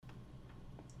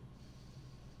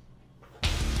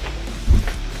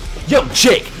Yo,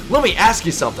 Jake, let me ask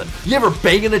you something. You ever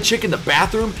banging a chick in the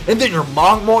bathroom, and then your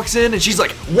mom walks in, and she's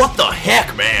like, what the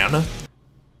heck, man?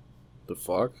 The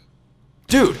fuck?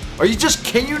 Dude,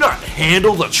 can you not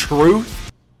handle the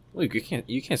truth? Luke,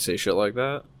 you can't say shit like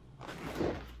that.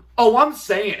 Oh, I'm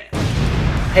saying it.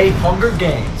 Hey, Hunger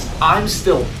Games, I'm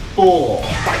still full.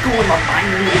 By going on, I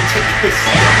need to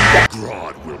take this.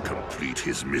 Grodd will complete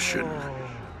his mission.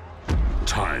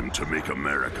 Time to make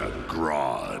America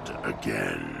Grodd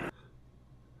again.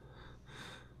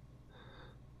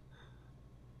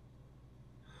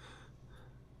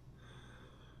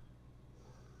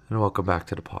 And welcome back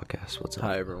to the podcast. What's up?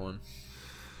 Hi, everyone.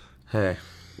 Hey.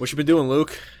 What you been doing,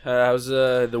 Luke? How's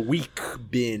the week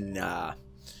been?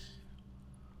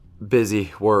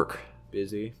 Busy. Work.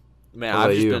 Busy. Man,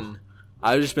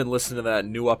 I've just been listening to that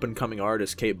new up and coming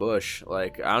artist, Kate Bush.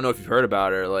 Like, I don't know if you've heard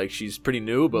about her. Like, she's pretty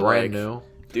new, but brand new.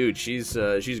 Dude, she's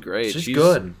great. She's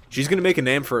good. She's gonna make a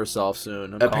name for herself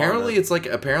soon. Apparently it's like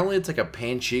a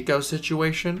Panchico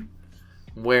situation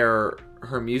where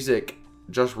her music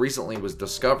just recently was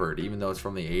discovered, even though it's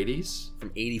from the 80s.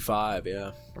 From 85,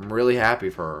 yeah. I'm really happy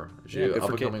for her. She's an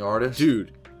up-and-coming artist.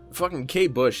 Dude, fucking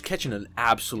Kate Bush catching an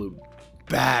absolute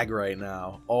bag right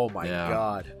now. Oh my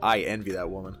god. I envy that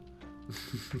woman.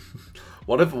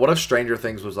 What if Stranger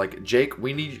Things was like, Jake,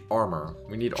 we need armor.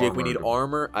 We need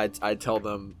armor. I'd tell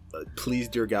them, please,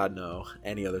 dear God, no.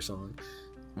 Any other song.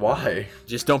 Why?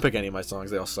 Just don't pick any of my songs.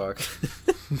 They all suck.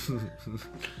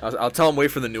 I'll tell them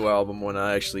wait for the new album when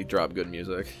I actually drop good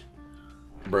music.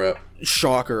 Bruh.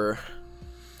 Shocker.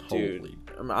 Dude, Holy.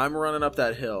 I'm running up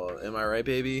that hill. Am I right,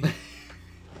 baby?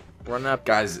 Running up.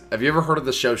 Guys, have you ever heard of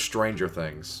the show Stranger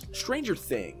Things? Stranger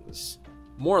Things.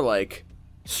 More like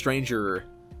Stranger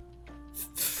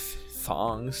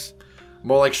Thongs.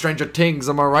 More like Stranger Things,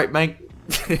 am I right, man?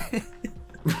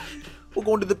 We're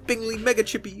going to the Bingley Mega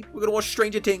Chippy. We're gonna watch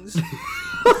Stranger Things.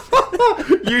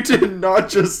 You did not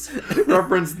just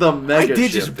reference the Mega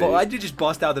Chippy. I did just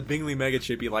bust out the Bingley Mega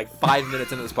Chippy like 5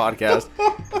 minutes into this podcast.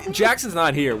 Jackson's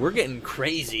not here. We're getting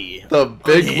crazy. The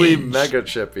Bingley Mega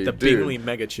Chippy, The dude. Bingley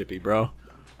Mega Chippy, bro.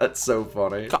 That's so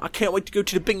funny. I can't wait to go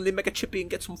to the Bingley Mega Chippy and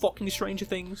get some fucking Stranger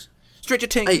Things. Stranger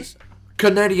Things. Hey,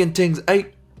 Canadian Things,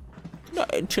 hey. No,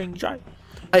 change, right?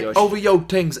 Hey, over your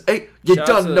things, hey. You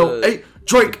done know, hey.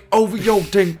 Drake, over your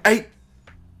thing, hey.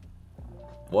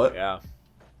 What? Yeah.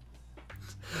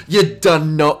 You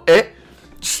done know it.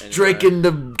 Drake in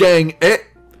the gang, eh?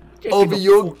 Over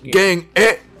your gang,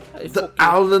 eh? The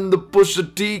Island, the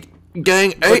Pusha T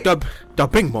gang, eh? The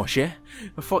Bing Mosh, yeah?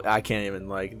 I can't even,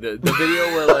 like, the video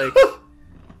where, like,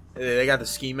 they got the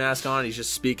ski mask on, he's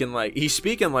speaking like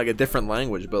a different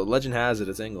language, but legend has it,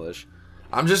 it's English.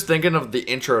 I'm just thinking of the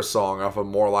intro song off of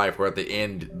More Life, where at the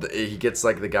end, he gets,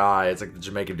 like, the guy, it's like the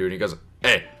Jamaican dude, and he goes,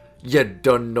 eh, you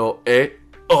done know, eh?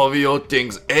 Over your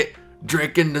things, eh?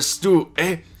 Drinking the stew,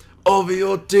 eh? Over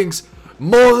your things,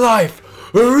 more life,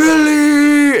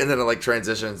 really? And then it like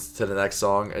transitions to the next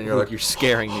song, and you're like, you're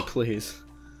scaring me, please.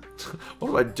 What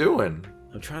am I doing?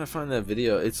 I'm trying to find that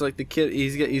video. It's like the kid.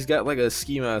 He's got like a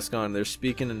ski mask on. They're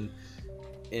speaking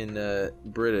in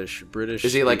British.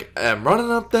 Is he like, I'm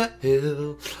running up that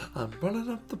hill? I'm running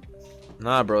up the.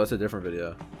 Nah, bro, that's a different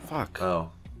video. Fuck.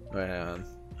 Oh. Wait, hang on.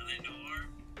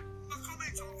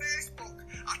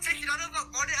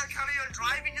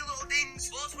 Driving your little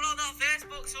things. What's on that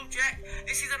Facebook subject?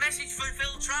 This is a message from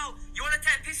Phil Trout. You want to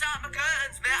take piss out of my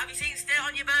curtains, mate? Have you seen State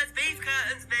on your bird's beef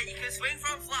curtains, mate? You can swing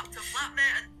from flap to flap,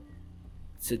 mate.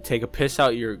 To take a piss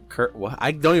out your What?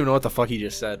 I don't even know what the fuck he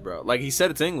just said, bro. Like, he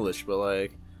said it's English, but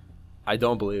like, I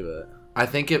don't believe it. I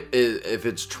think if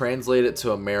it's translated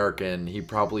to American, he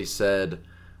probably said,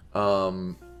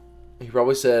 join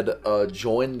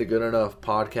the Good Enough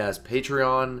Podcast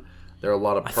Patreon. There are a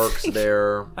lot of perks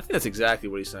there. I think that's exactly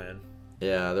what he's saying.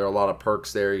 Yeah, there are a lot of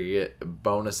perks there. You get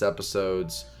bonus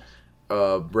episodes,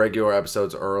 regular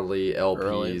episodes early,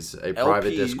 LPs, a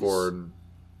private Discord.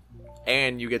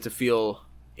 And you get to feel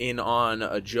in on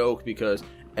a joke because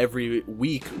every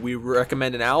week we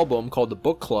recommend an album called The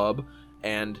Book Club,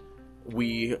 and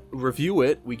we review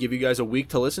it. We give you guys a week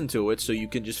to listen to it so you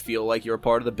can just feel like you're a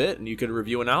part of the bit and you can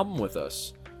review an album with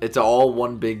us. It's all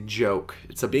one big joke.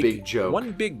 It's a big joke.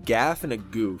 One big gaff and a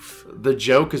goof. The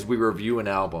joke is we review an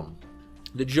album.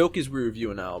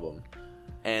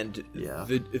 And yeah.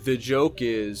 the joke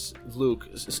is, Luke,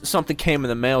 something came in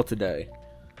the mail today.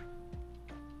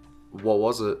 What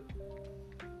was it?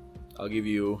 I'll give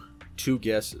you 2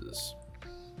 guesses.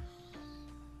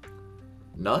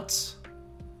 Nuts?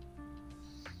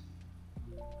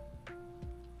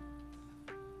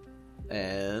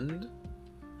 And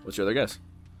what's your other guess?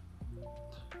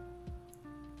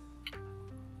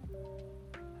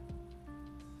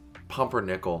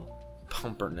 Pumpernickel.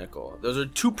 Pumpernickel. Those are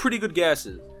two pretty good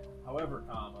guesses. However,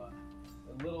 comma,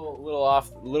 a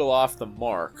little off the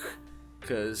mark,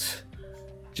 because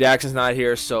Jackson's not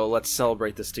here. So let's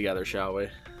celebrate this together, shall we?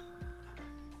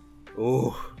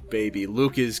 Ooh, baby.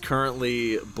 Luke is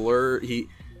currently blurred.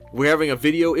 We're having a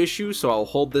video issue, so I'll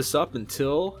hold this up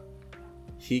until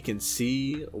he can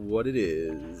see what it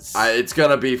is. It's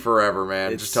gonna be forever,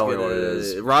 man. Just tell me what it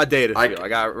is. Raw data feel. I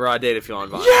got raw data feel on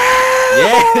vinyl.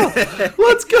 Yeah!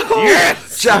 Let's go!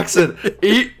 Yes! Jackson,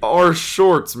 eat our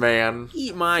shorts, man.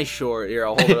 Eat my short. Here,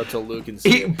 I'll hold it up to Luke and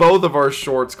see. Eat both of our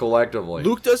shorts collectively.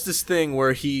 Luke does this thing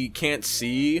where he can't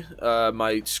see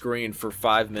my screen for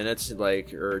 5 minutes,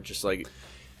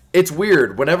 It's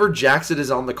weird. Whenever Jackson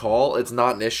is on the call, it's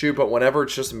not an issue, but whenever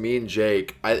it's just me and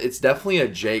Jake, it's definitely a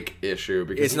Jake issue.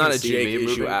 Because it's not a Jake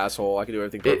issue, asshole. I can do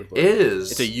everything perfectly. It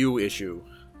is. It's a you issue.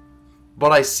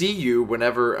 But I see you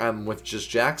whenever I'm with just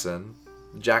Jackson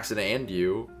and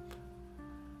you.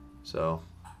 So.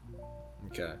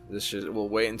 Okay. We'll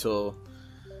wait until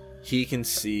he can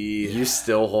see. You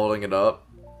still holding it up?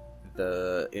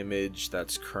 The image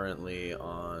that's currently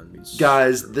on.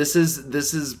 Guys, this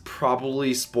is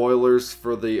probably spoilers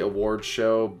for the award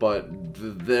show, but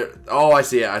I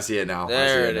see it now.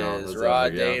 There it is. Raw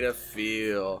data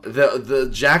feel. The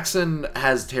Jackson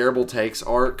has terrible takes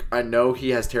arc. I know he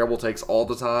has terrible takes all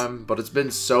the time, but it's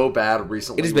been so bad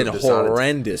recently. It has been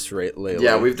horrendous lately.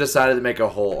 Yeah, we've decided to make a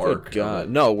whole arc. Good God.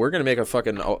 No, we're gonna make a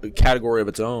fucking category of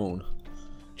its own.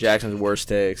 Jackson's worst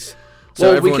takes.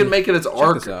 So we can make it its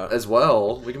arc as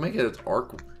well. We can make it its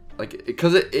arc,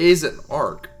 because it is an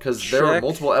arc. Because there are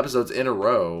multiple episodes in a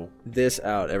row. This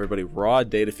out, everybody. Raw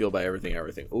data feel by everything.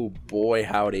 Oh boy,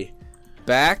 howdy.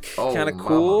 Back, kind of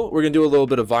cool. We're gonna do a little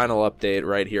bit of vinyl update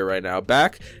right here, right now.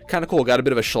 Back, kind of cool. Got a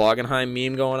bit of a Schlagenheim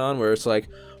meme going on, where it's like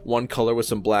one color with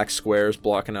some black squares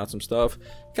blocking out some stuff.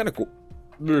 Kind of cool.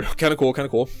 Kind of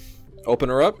cool. Open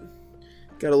her up.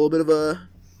 Got a little bit of a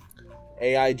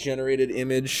AI generated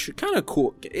image, kind of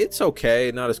cool. It's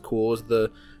okay, not as cool as the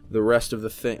rest of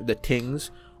the tings.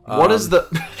 What is the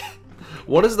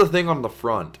thing on the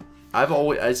front? I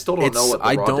still don't know what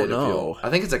the raw data feel. I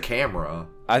think it's a camera.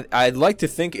 I'd like to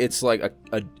think it's like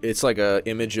a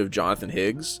image of Jonathan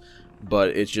Higgs,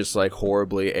 but it's just like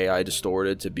horribly AI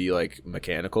distorted to be like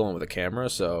mechanical and with a camera.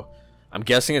 So I'm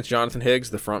guessing it's Jonathan Higgs,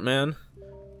 the front man,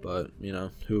 but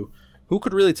who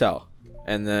could really tell?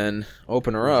 And then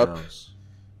open her up.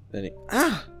 Then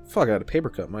fuck! I had a paper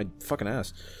cut, my fucking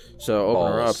ass. So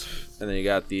open her up, and then you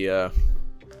got the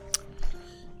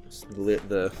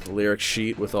lyric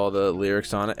sheet with all the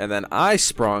lyrics on it, and then I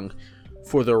sprung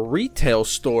for the retail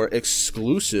store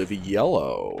exclusive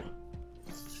yellow.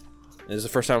 This is the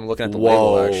first time I'm looking at the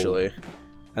label actually,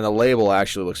 and the label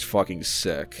actually looks fucking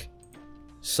sick.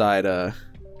 Side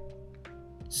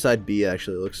B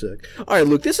actually looks sick. All right,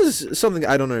 Luke, this is something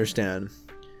I don't understand.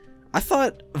 I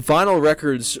thought vinyl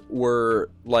records were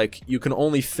like you can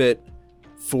only fit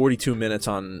 42 minutes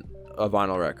on a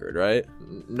vinyl record, right?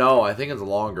 No, I think it's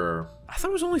longer. I thought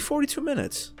it was only 42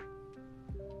 minutes.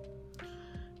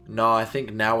 No, I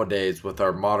think nowadays with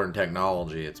our modern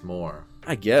technology, it's more.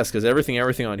 I guess, because everything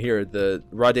on here, the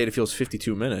raw data feels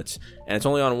 52 minutes, and it's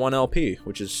only on one LP,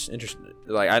 which is interesting.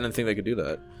 Like, I didn't think they could do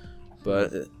that.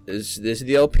 But this is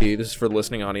the LP. This is for the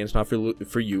listening audience, not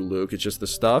for you, Luke. It's just the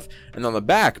stuff. And on the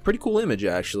back, pretty cool image,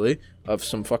 actually, of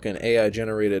some fucking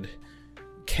AI-generated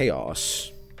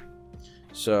chaos.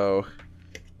 So,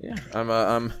 yeah,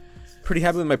 I'm pretty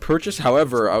happy with my purchase.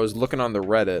 However, I was looking on the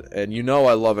Reddit, and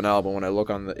I love an album when I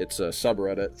look on its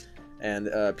subreddit.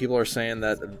 And people are saying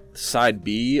that side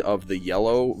B of the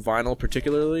yellow vinyl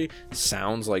particularly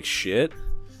sounds like shit.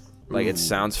 Like, it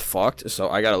sounds fucked. So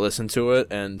I gotta listen to it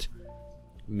and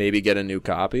maybe get a new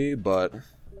copy, but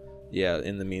yeah,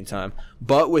 in the meantime.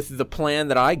 But with the plan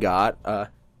that I got, I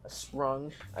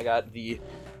got the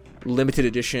limited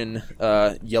edition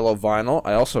yellow vinyl.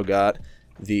 I also got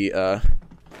the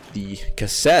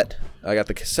cassette. I got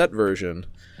the cassette version.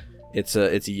 It's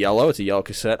yellow. It's a yellow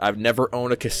cassette. I've never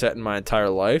owned a cassette in my entire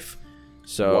life,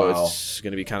 so it's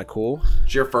gonna be kind of cool.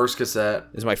 It's your first cassette.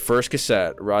 It's my first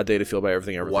cassette. Raw data feel by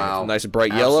everything. Wow. It's nice and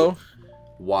bright yellow.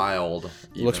 Wild.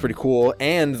 Even. Looks pretty cool.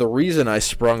 And the reason I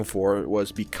sprung for it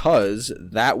was because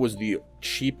that was the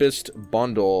cheapest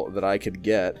bundle that I could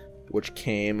get, which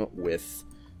came with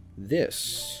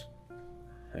this.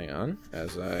 Hang on,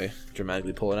 as I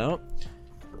dramatically pull it out.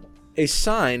 A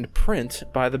signed print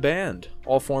by the band,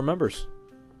 all 4 members.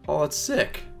 Oh, that's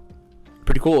sick.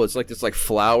 Pretty cool. It's like this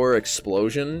flower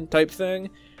explosion type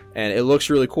thing, and it looks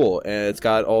really cool. And it's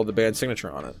got all the band signature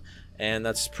on it. And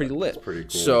that's pretty lit. That's pretty cool.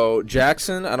 So,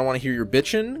 Jackson, I don't want to hear your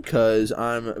bitching, because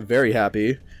I'm very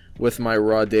happy with my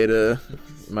raw data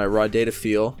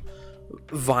feel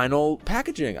vinyl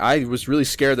packaging. I was really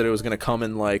scared that it was gonna come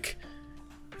in like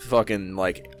fucking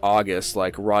like August,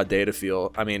 like raw data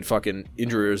feel. I mean, fucking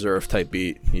Injury Reserve type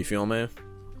beat. You feel me?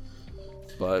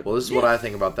 But Well, this is what I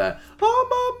think about that. On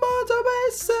my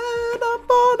motorbike, and I'm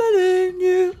boning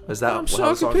you. Is that I'm how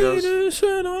the song goes? penis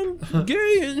and I'm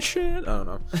gay and shit. I don't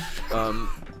know.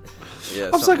 Yeah,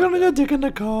 I'm sucking like on your dick in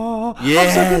the car.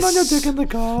 Yes. I'm sucking on your dick in the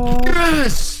car.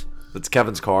 Yes. It's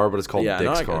Kevin's car, but it's called Yeah, no,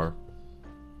 Dick's I get it. car.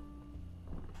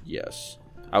 Yes.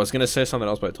 I was gonna say something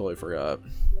else, but I totally forgot.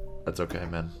 That's okay,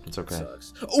 man. It's okay.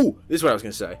 Sucks. Oh, this is what I was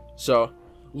gonna say. So,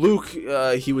 Luke,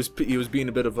 he was being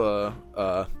a bit of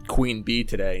a queen bee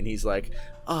today, and he's like,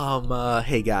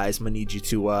 hey guys, I'm gonna need you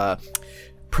to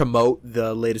promote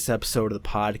the latest episode of the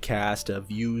podcast.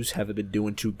 Views haven't been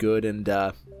doing too good, and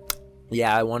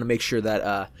yeah, I want to make sure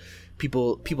that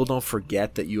people don't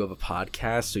forget that you have a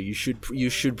podcast. So you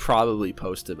should probably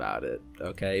post about it.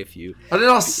 Okay, if you I did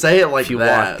not say it like if you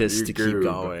that. want this you to goob. keep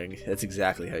going. That's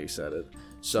exactly how you said it.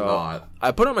 So Not.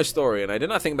 I put on my story, and I did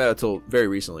not think about it until very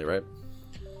recently, right?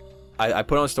 I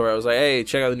put on a story. I was like, "Hey,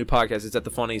 check out the new podcast. It's at the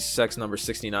Funny Sex number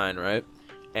 69, right?"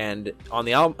 And on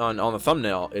the on the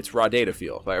thumbnail, it's raw data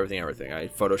feel by everything. I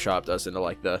photoshopped us into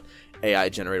like the AI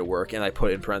generated work, and I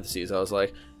put in parentheses. I was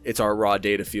like, "It's our raw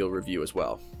data feel review as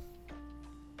well."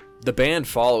 The band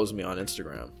follows me on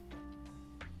Instagram.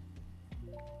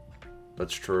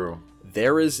 That's true.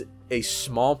 There is a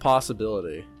small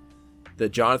possibility that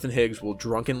Jonathan Higgs will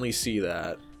drunkenly see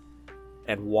that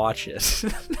and watch it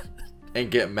And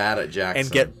get mad at Jackson.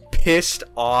 and get pissed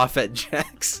off at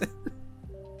Jackson.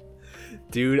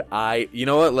 Dude, you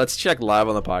know what? Let's check live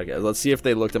on the podcast. Let's see if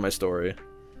they looked at my story.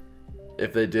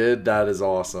 If they did, that is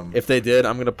awesome. If they did,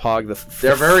 I'm gonna pog the.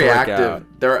 They're very frick active.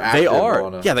 out. They're active. They are.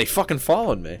 On Yeah, they fucking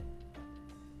followed me.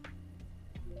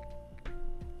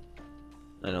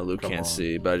 I know Luke Come can't on.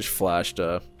 see, but I just flashed.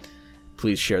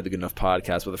 Please share the Good Enough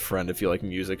podcast with a friend if you like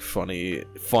music,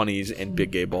 funnies, and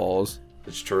big gay balls.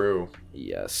 It's true.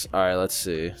 Yes. All right. Let's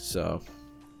see. So,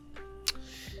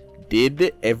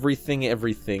 did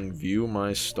everything view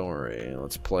my story?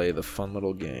 Let's play the fun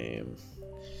little game.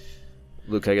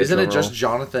 Luke, I guess. Isn't it just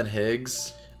Jonathan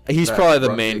Higgs? He's that probably the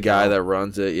runs main the guy account? that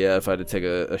runs it. Yeah. If I had to take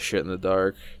a shit in the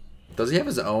dark, Does he have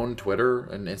his own Twitter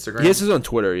and Instagram? he has his own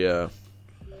Twitter. Yeah.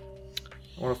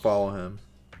 I want to follow him.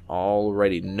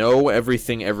 Already know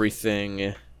everything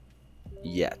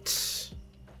yet.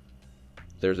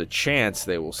 There's a chance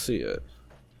they will see it.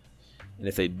 And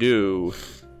if they do,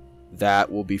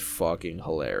 that will be fucking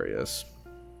hilarious.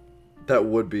 That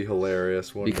would be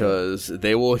hilarious. Wouldn't Because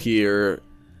they will hear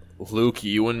Luke,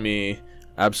 you and me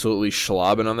absolutely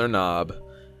slobbing on their knob,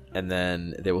 and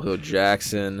then they will hear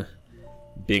Jackson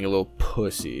being a little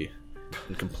pussy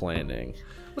and complaining.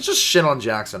 Let's just shit on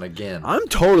Jackson again. I'm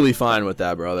totally fine with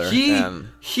that, brother.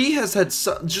 He has had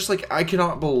just like I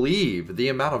cannot believe the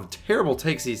amount of terrible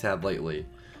takes he's had lately.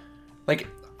 Like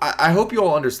I hope you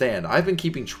all understand. I've been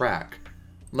keeping track.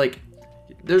 Like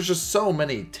there's just so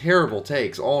many terrible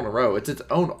takes all in a row. It's its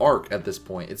own arc at this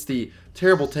point. It's the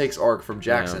terrible takes arc from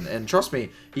Jackson, and trust me,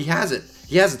 he has it.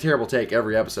 He has a terrible take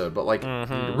every episode, but like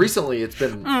recently, it's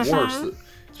been worse.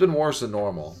 It's been worse than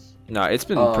normal. No, it's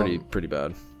been pretty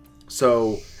bad.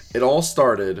 So it all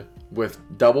started with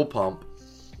Double Pump,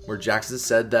 where Jackson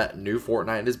said that new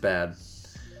Fortnite is bad.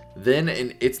 Then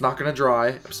in It's Not Gonna Dry,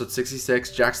 episode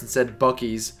 66, Jackson said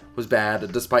Buc-ee's was bad,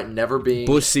 despite never being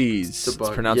Bussies. to It's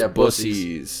pronounced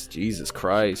Bussies. Jesus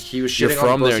Christ. He was You're shitting from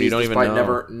on there and you don't even despite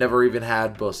know. never even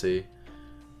had Bussy.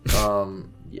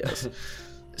 Yes.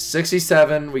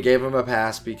 67, we gave him a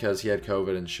pass because he had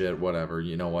COVID and shit, whatever,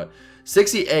 you know what.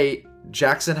 68,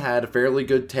 Jackson had fairly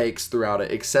good takes throughout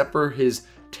it, except for his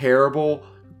terrible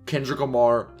Kendrick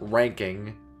Lamar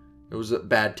ranking. It was a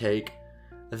bad take.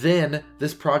 Then,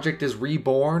 This Project is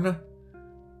Reborn,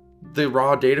 the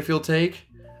raw data field take.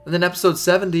 And then episode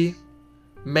 70,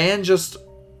 man just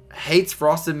hates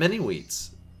Frosted Mini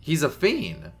Wheats. He's a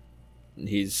fiend.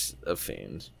 He's a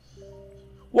fiend.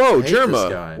 Whoa, I hate this Germa.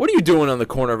 guy. What are you doing on the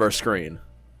corner of our screen?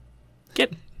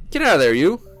 Get out of there,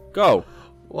 you. Go.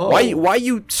 Whoa. Why are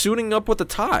you suiting up with a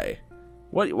tie?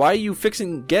 Why are you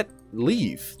fixing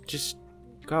leave? Just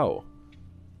go.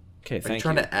 Okay, Are you thank you.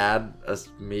 trying to add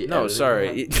me? No, editing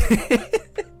sorry. that?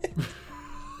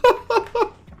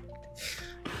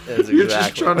 You're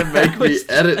just trying to make me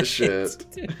edit shit.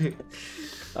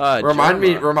 Remind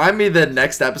me the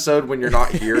next episode when you're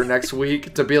not here next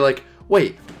week to be like,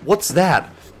 wait, what's that?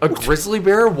 A grizzly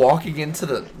bear walking into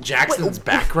the Jackson's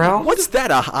background? What's that?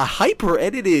 A hyper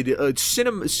edited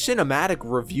cinematic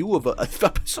review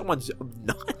of someone's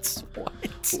nuts?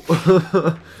 What?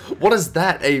 What is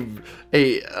that?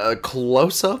 A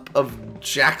close up of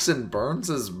Jackson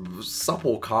Burns'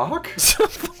 supple cock?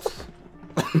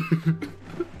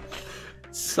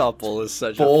 Supple is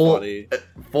such Full, a funny.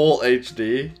 full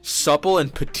HD. Supple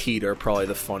and petite are probably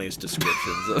the funniest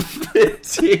descriptions of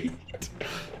Petite.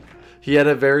 He had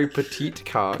a very petite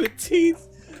cock. petite.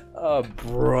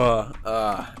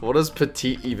 Bruh. What does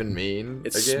petite even mean?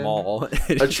 It's again? small.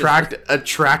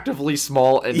 Attractively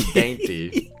small and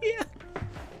dainty.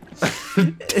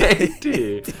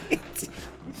 Dainty.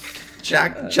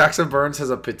 Jackson Burns has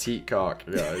a petite cock,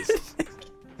 guys.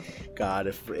 God,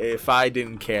 if I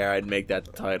didn't care, I'd make that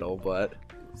the title, but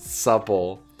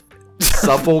Supple.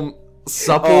 Supple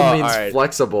means right.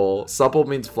 flexible. Supple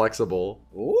means flexible.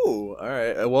 ooh, all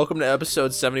right. Welcome to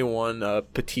episode 71.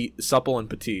 Petite, supple, and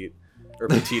petite, or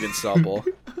petite and supple,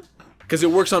 because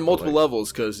it works on multiple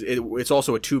levels. Because it's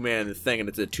also a two-man thing, and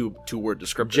it's a two-word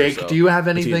descriptor. Jake, so do you have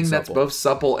petite anything and that's supple. both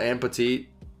supple and petite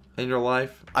in your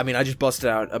life? I mean, I just busted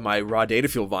out my raw data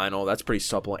fuel vinyl. That's pretty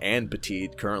supple and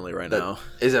petite currently right now.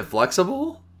 Is it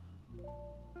flexible?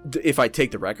 If I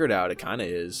take the record out, it kind of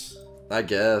is. I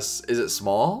guess. Is it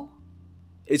small?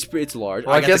 It's large.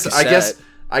 Well, I got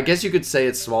guess you could say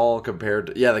it's small compared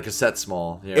to the cassette's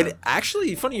small. Yeah. It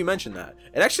actually, funny you mentioned that.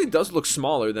 It actually does look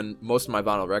smaller than most of my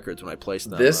vinyl records when I place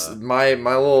them. My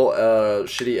little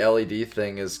shitty LED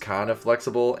thing is kind of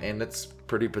flexible and it's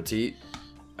pretty petite.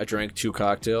 I drank 2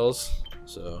 cocktails,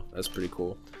 so that's pretty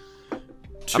cool.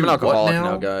 I'm an alcoholic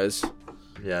now, guys.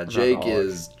 Yeah, Jake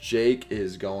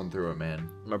is going through it, man.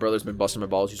 My brother's been busting my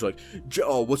balls. He's like,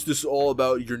 "Joe, what's this all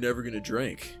about? You're never gonna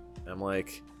drink." I'm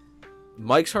like,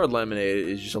 Mike's Hard Lemonade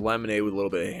is just a lemonade with a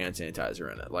little bit of hand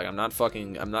sanitizer in it. Like, I'm not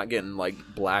getting like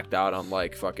blacked out on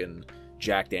like fucking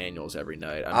Jack Daniels every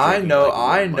night. I know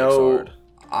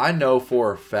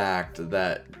for a fact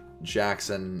that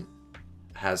Jackson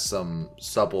has some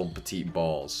supple and petite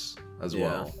balls as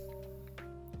well.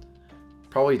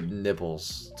 Probably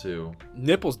nipples too.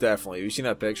 Nipples definitely. Have you seen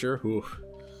that picture? Oof.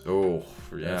 Oh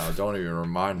yeah, don't even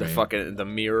remind me. The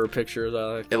mirror pictures.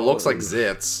 It looks like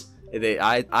zits.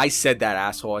 I said that,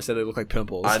 asshole. I said they look like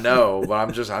pimples. I know, but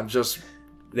I'm just.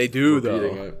 They do though.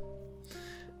 It.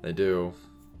 They do.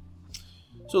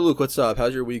 So Luke, what's up?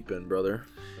 How's your week been, brother?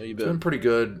 How you been? It's been pretty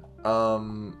good.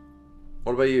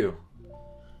 What about you?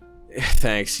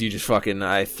 Thanks. You just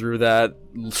I threw that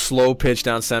slow pitch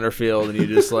down center field, and you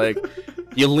just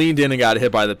you leaned in and got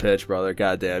hit by the pitch, brother.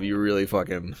 Goddamn, you really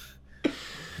fucking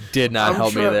did not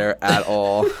help me there at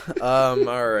all.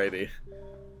 Alrighty.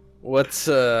 What's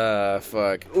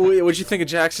fuck? What'd you think of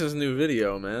Jackson's new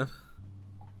video, man?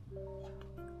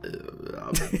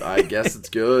 I guess it's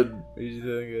good. What did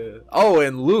you think? Oh,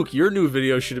 and Luke, your new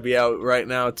video should be out right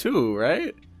now too,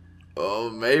 right? Oh,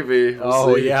 maybe.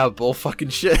 We'll see. Yeah, bull fucking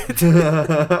shit.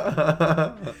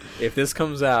 If this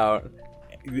comes out,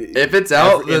 if it's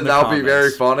out, then that'll be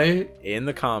very funny. In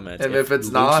the comments, and if it's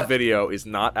Luke's not, video is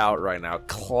not out right now,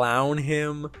 clown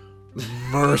him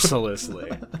mercilessly.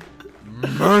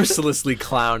 Mercilessly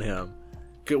clown him.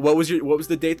 What was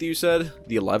the date that you said?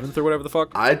 The 11th or whatever the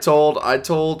fuck? I told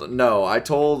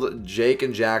Jake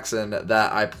and Jackson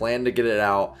that I plan to get it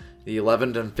out the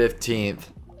 11th and 15th.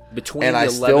 Between the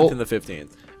 11th and the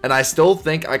 15th. And I still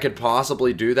think I could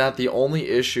possibly do that. The only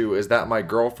issue is that my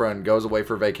girlfriend goes away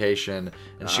for vacation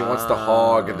and she wants to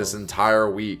hog this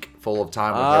entire week full of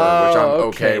time with her, which I'm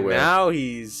okay with. Now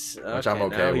he's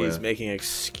he's making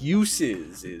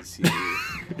excuses, is he?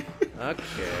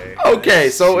 Okay. Okay,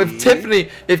 so if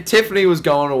Tiffany was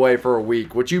going away for a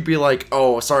week, would you be like,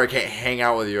 "Oh, sorry, I can't hang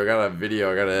out with you. I got a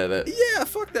video I gotta edit." Yeah,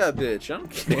 fuck that bitch. I don't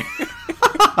care.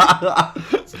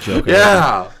 It's a joke.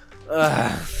 Yeah.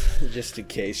 Just in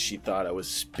case she thought I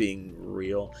was being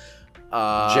real.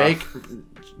 Jake,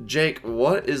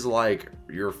 what is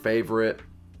your favorite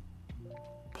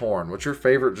porn? What's your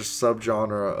favorite just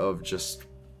subgenre of just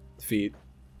feet?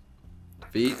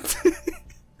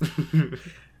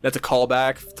 That's a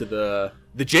callback to the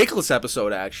Jakeless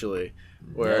episode, actually.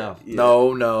 Where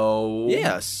No.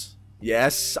 Yes,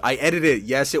 I edited it.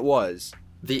 Yes, it was.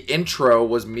 The intro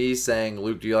was me saying,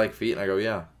 "Luke, do you like feet?" And I go,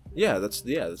 "Yeah." Yeah, that's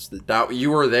the. That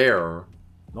you were there.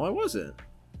 No, I wasn't.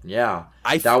 Yeah,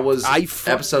 that was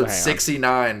episode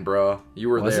 69, bro. You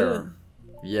were there. It?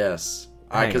 Yes,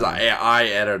 because I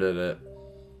edited it.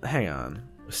 Hang on,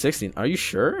 16. Are you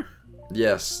sure?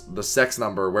 Yes, the sex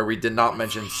number where we did not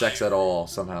mention sex at all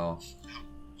somehow.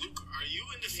 Luke, are you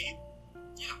into feet?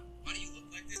 Yeah. Why do you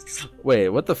look like this? Wait,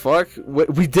 what the fuck?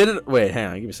 We didn't. Wait, hang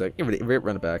on. Give me a sec.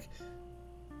 Run it back.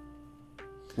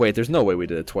 Wait, there's no way we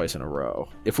did it twice in a row.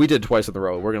 If we did twice in a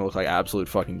row, we're gonna look like absolute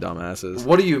fucking dumbasses.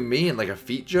 What do you mean? Like a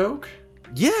feet joke?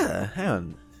 Yeah, hang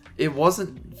on. It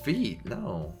wasn't feet.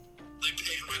 No. They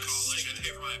pay for my college. They pay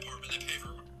for my apartment. They pay for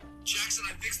Jackson.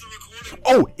 I fixed the recording.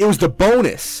 Oh, it was the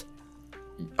bonus.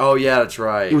 Oh yeah, that's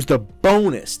right. It was the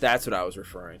bonus. That's what I was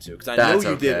referring to. Because I know That's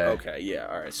you did. okay. Okay, yeah,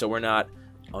 all right. So we're not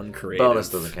uncreative. Bonus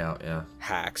doesn't count. Yeah.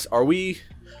 Hacks. Are we,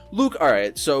 Luke? All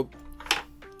right. So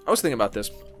I was thinking about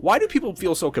this. Why do people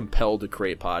feel so compelled to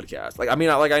create podcasts? Like, I mean,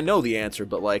 I know the answer,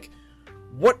 but like,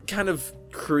 what kind of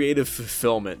creative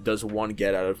fulfillment does one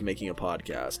get out of making a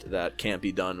podcast that can't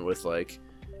be done with like?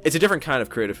 It's a different kind of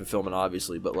creative fulfillment,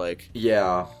 obviously, but like,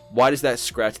 Yeah. why does that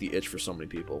scratch the itch for so many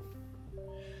people?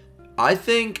 I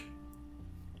think,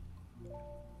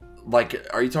 like,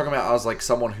 are you talking about as like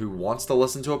someone who wants to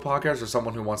listen to a podcast or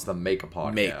someone who wants to make a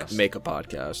podcast? Make a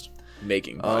podcast.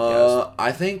 Making podcast.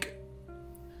 I think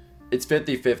it's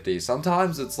 50-50.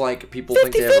 Sometimes it's like people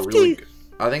think they have a really.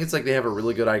 I think it's like they have a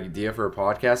really good idea for a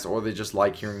podcast, or they just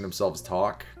like hearing themselves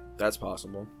talk. That's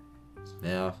possible.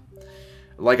 Yeah.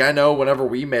 Like, I know whenever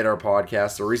we made our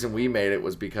podcast, the reason we made it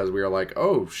was because we were like,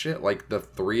 oh shit, like the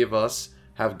three of us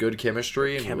have good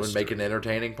chemistry and would make an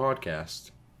entertaining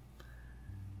podcast.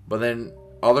 But then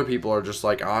other people are just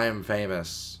like, I am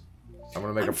famous. I'm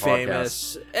gonna make a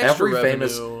podcast.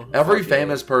 Every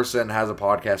famous person has a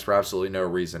podcast for absolutely no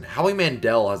reason. Howie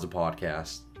Mandel has a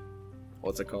podcast.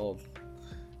 What's it called?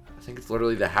 I think it's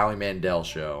literally the Howie Mandel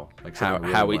Show. Like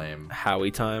something really lame.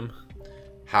 Howie time.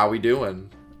 How we doing?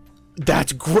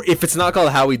 That's great. If it's not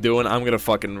called How We Doing, I'm gonna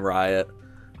fucking riot.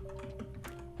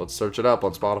 Let's search it up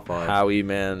on Spotify. Howie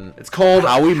Man. It's called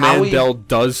Howie Mandel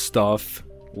Does Stuff.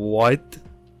 What?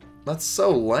 That's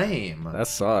so lame. That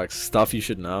sucks. Stuff you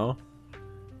should know.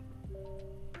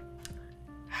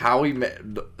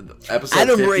 Episode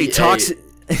Adam 58. Ray talks.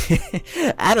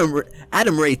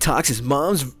 Adam Ray talks his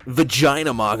mom's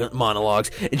vagina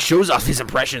monologues and shows off his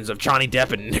impressions of Johnny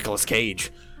Depp and Nicolas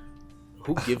Cage.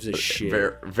 Who gives a shit?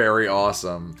 Very, very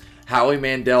awesome. Howie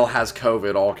Mandel has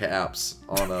COVID, all caps,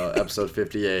 on episode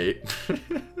 58.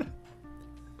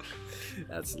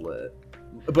 That's lit.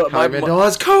 But Howie Mandel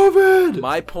has COVID!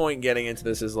 My point getting into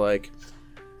this is like,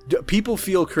 people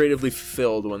feel creatively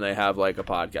fulfilled when they have like a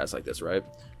podcast like this, right?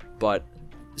 But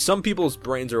some people's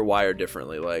brains are wired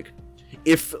differently. Like,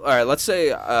 if, all right, let's say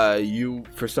you,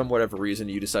 for some whatever reason,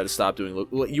 you decide to stop doing,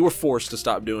 you were forced to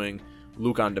stop doing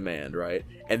Luke on Demand, right?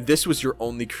 And this was your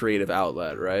only creative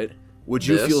outlet, right? Would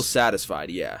you feel satisfied?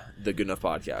 Yeah, the Good Enough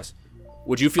Podcast.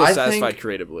 Would you feel satisfied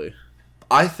creatively?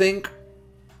 I think,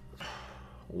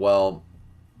 well,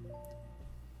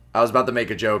 I was about to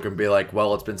make a joke and be like,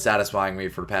 well, it's been satisfying me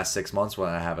for the past 6 months when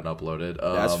I haven't uploaded.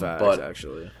 That's facts,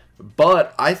 actually.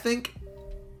 But I think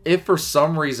if for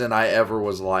some reason I ever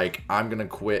was like, I'm going to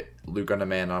quit Luke on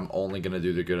Demand, I'm only going to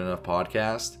do the Good Enough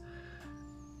Podcast.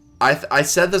 I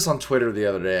said this on Twitter the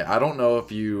other day. I don't know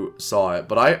if you saw it,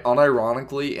 but I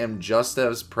unironically am just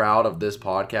as proud of this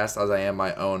podcast as I am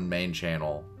my own main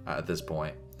channel at this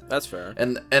point. That's fair.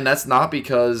 And that's not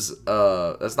because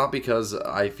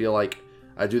I feel like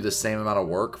I do the same amount of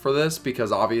work for this,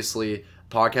 because obviously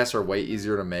podcasts are way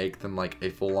easier to make than like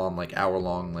a full-on like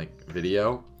hour-long like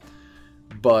video.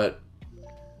 But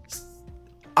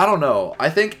I don't know.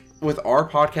 I think with our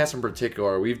podcast in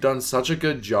particular, we've done such a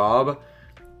good job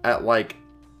at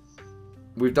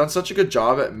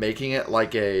making it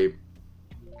like a,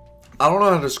 I don't know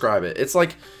how to describe it. It's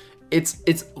like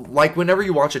it's like whenever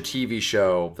you watch a TV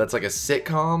show that's like a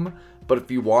sitcom, but if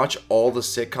you watch all the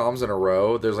sitcoms in a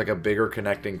row, there's like a bigger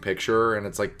connecting picture and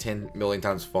it's like 10 million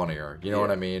times funnier. You know what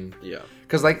I mean? Yeah.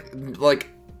 Cuz like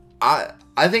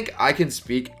I think I can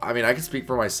speak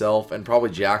for myself and probably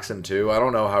Jackson too. I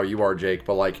don't know how you are, Jake,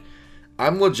 but like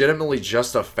I'm legitimately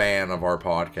just a fan of our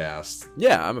podcast.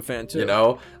 Yeah, I'm a fan too. You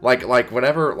know, like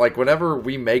whenever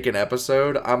we make an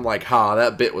episode, I'm like, "Ha,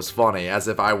 that bit was funny," as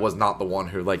if I was not the one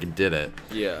who like did it.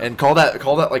 Yeah. And call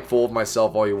that like full of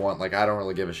myself all you want. Like I don't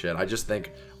really give a shit. I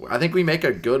think we make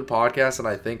a good podcast, and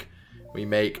I think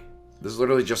this is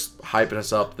literally just hyping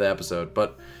us up the episode.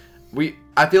 But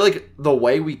I feel like the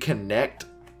way we connect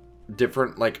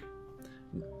different like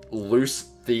loose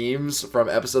themes from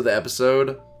episode to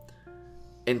episode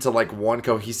into like one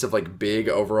cohesive like big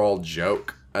overall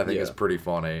joke, I think is pretty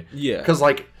funny. Yeah. Cause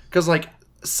like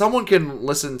someone can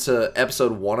listen to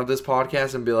episode 1 of this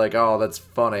podcast and be like, oh, that's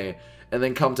funny, and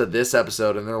then come to this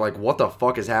episode and they're like, what the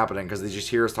fuck is happening? Because they just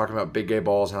hear us talking about big gay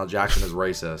balls and how Jackson is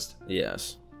racist.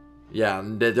 Yes. Yeah,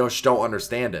 and they just don't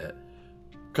understand it.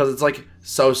 Because it's like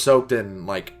so soaked in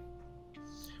like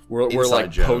we're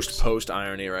like jokes. post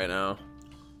irony right now.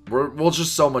 We're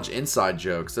just so much inside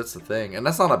jokes. That's the thing. And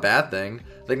that's not a bad thing.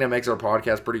 I think that makes our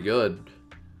podcast pretty good.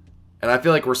 And I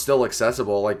feel like we're still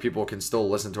accessible. Like, people can still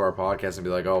listen to our podcast and be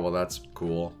like, oh, well, that's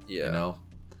cool. Yeah. You know?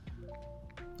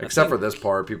 Except for this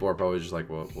part, people are probably just like,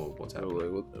 what's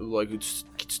happening? Like,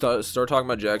 start talking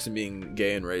about Jackson being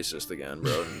gay and racist again,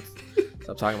 bro. And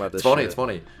stop talking about this. It's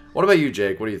funny. What about you,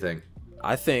 Jake? What do you think?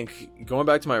 I think, going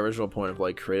back to my original point of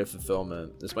like creative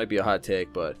fulfillment, this might be a hot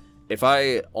take, but if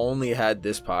I only had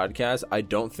this podcast, I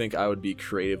don't think I would be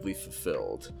creatively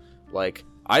fulfilled. Like,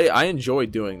 I enjoy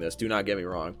doing this, do not get me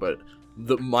wrong, but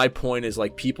my point is,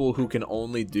 like, people who can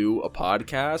only do a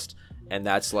podcast, and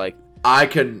that's like,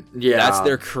 that's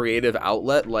their creative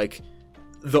outlet. Like,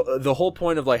 the whole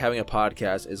point of like having a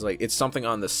podcast is like, it's something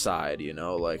on the side, you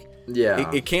know, like,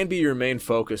 it can be your main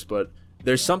focus, but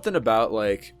there's something about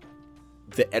like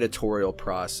the editorial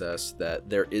process that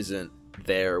there isn't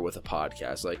there with a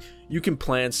podcast. Like, you can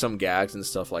plan some gags and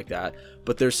stuff like that,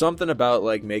 but there's something about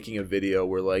like making a video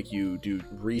where like you do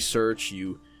research,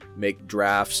 you make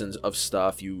drafts of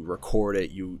stuff, you record it,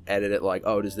 you edit it, like,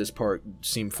 oh, does this part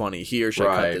seem funny here, should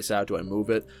I cut this out, do I move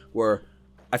it? Where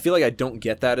I feel like I don't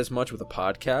get that as much with a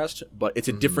podcast, but it's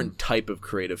a different type of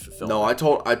creative fulfillment. No,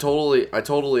 I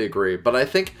totally agree. But I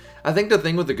think the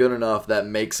thing with the Good Enough that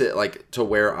makes it like to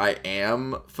where I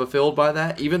am fulfilled by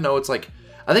that, even though it's like,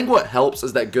 I think what helps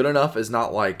is that Good Enough is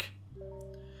not like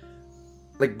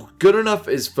Good Enough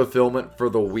is fulfillment for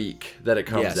the week that it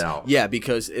comes out. Yeah,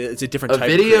 because it's a different type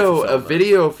of fulfillment. A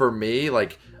video for me,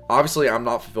 like, obviously I'm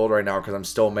not fulfilled right now because I'm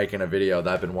still making a video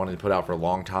that I've been wanting to put out for a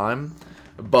long time,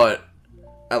 but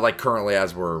like currently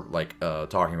as we're like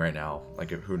talking right now,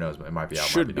 like, who knows, it might be out,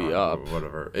 should be up, or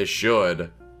whatever. It should.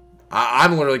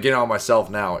 I'm literally getting on myself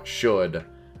now. It should,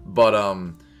 but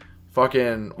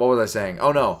fucking, what was I saying?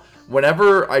 Oh no,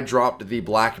 whenever I dropped the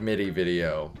Black Midi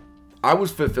video, I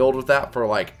was fulfilled with that for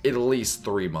like at least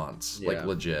 3 months, like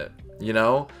legit, you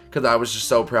know, because I was just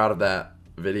so proud of that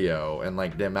video and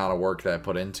like the amount of work that I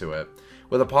put into it.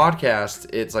 With a podcast,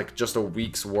 it's like just a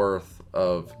week's worth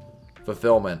of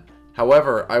fulfillment.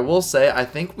 However, I will say, I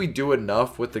think we do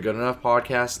enough with the Good Enough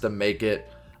podcast to make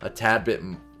it a tad bit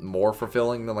more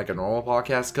fulfilling than like a normal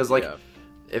podcast. Because like,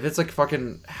 if it's like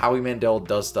fucking Howie Mandel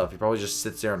does stuff, he probably just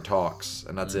sits there and talks,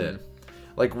 and that's it.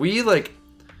 Like, we like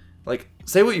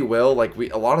say what you will, like,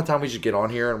 a lot of time we just get on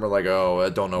here and we're like, oh, I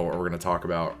don't know what we're gonna talk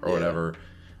about or whatever.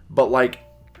 But like,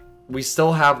 we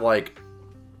still have like,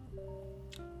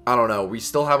 I don't know, we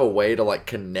still have a way to like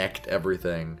connect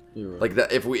everything. Right. Like,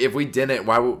 that if we didn't,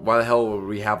 why the hell would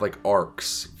we have like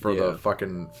arcs for the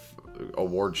fucking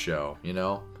award show, you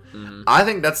know? I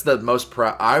think that's the most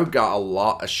I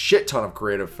got a shit ton of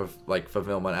creative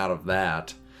fulfillment out of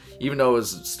that. Even though it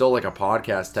was still like a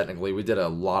podcast, technically, we did a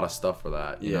lot of stuff for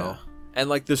that, you know? And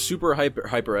like the super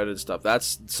hyper edited stuff,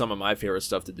 that's some of my favorite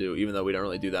stuff to do, even though we don't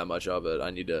really do that much of it.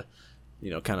 I need to,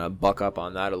 you know, kind of buck up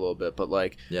on that a little bit. But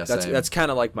like, that's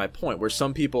kind of like my point, where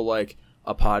some people like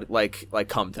a pod, like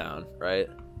Come Town, right?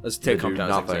 Let's take Come Town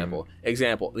as an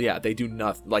example. Yeah, they do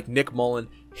nothing. Like, Nick Mullen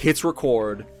hits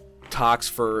record, talks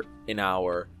for an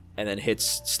hour, and then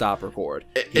hits stop record.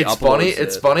 It's funny.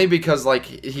 It's funny because like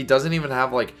he doesn't even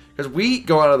have like, because we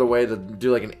go out of the way to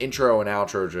do like an intro and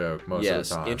outro joke most of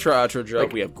the time. Intro, outro joke.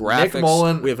 Like, we have graphics. Nick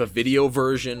Mullen, we have a video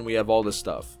version. We have all this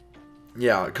stuff.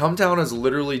 Yeah, Come Town is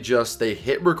literally just they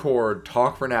hit record,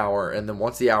 talk for an hour, and then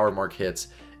once the hour mark hits,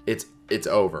 it's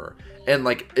over. And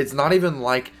like, it's not even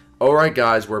like, all right,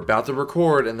 guys, we're about to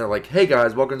record, and they're like, hey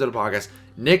guys, welcome to the podcast.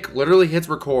 Nick literally hits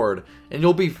record, and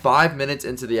you'll be 5 minutes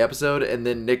into the episode, and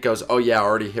then Nick goes, "Oh yeah, I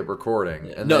already hit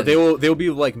recording." And no, they'll be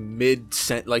like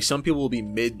like some people will be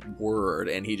mid word,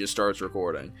 and he just starts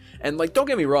recording. And like, don't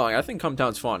get me wrong, I think Come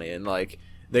Town's funny, and like,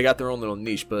 they got their own little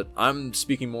niche. But I'm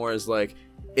speaking more as like,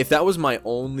 if that was my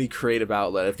only creative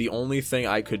outlet, if the only thing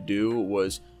I could do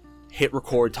was hit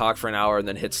record, talk for an hour, and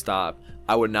then hit stop,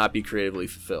 I would not be creatively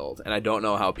fulfilled. And I don't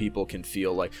know how people can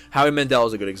feel. Like, Howie Mandel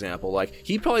is a good example. Like,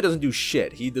 he probably doesn't do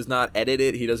shit. He does not edit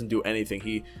it. He doesn't do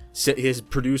anything. His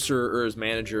producer or his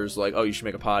manager is like, oh, you should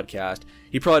make a podcast.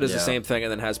 He probably does the same thing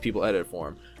and then has people edit it for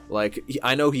him. Like,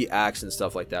 I know he acts and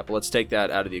stuff like that, but let's take that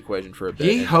out of the equation for a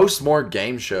bit. He hosts more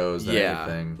game shows than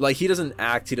anything. Like, he doesn't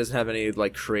act. He doesn't have any,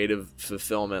 like, creative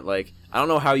fulfillment. Like, I don't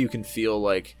know how you can feel,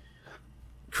 like,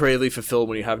 creatively fulfilled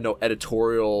when you have no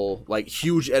editorial, like,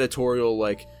 huge editorial,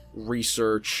 like,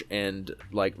 research and,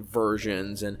 like,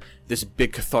 versions and this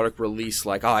big cathartic release.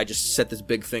 Like, oh, I just set this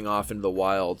big thing off into the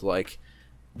wild. Like,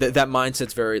 that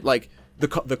mindset's very, like, the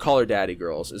Call Her Daddy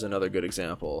girls is another good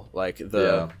example. Like,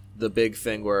 the big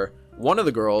thing where one of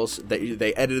the girls,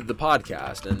 they edited the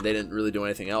podcast and they didn't really do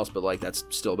anything else, but like, that's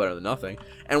still better than nothing.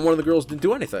 And one of the girls didn't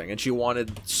do anything, and she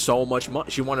wanted so much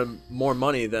money. She wanted more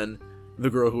money than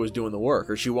the girl who was doing the work,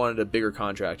 or she wanted a bigger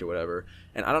contract or whatever.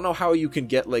 And I don't know how you can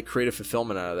get like creative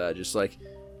fulfillment out of that. Just like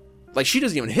she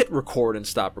doesn't even hit record and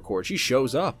stop record. She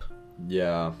shows up.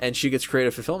 Yeah. and she gets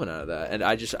creative fulfillment out of that. And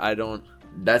I don't.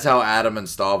 That's how Adam and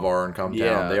Stav are in Come Yeah,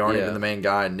 Down. They aren't yeah. even the main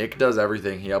guy. Nick does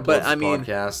everything. He uploads But, I mean,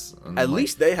 podcasts. And At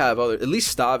least they have other. At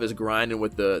least Stav is grinding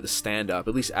with the stand up.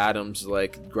 At least Adam's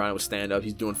like grinding with stand up.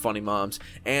 He's doing funny moms,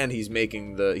 and he's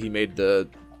making he made the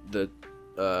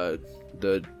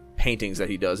paintings that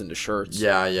he does into shirts.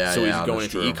 Yeah. So he's going that's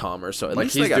into true. e-commerce. So at Like,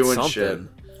 least he's they got doing something. shit.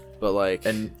 But like,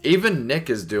 And even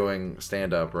Nick is doing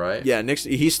stand up, right? yeah,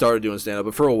 he started doing stand up,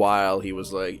 but for a while he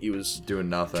was Doing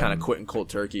nothing. kind of quitting cold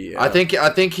turkey. Yeah. I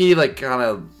think he like kind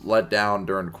of let down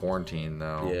during quarantine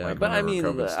though. Yeah, like, but I whenever mean,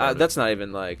 COVID started. that's not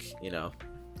even like,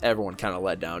 everyone kind of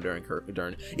let down during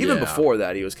even before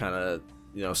that he was kind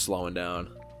of slowing down.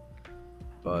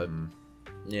 But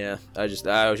yeah, that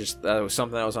was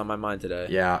something that was on my mind today.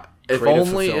 Yeah. If Creative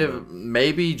only if fulfillment.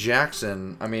 maybe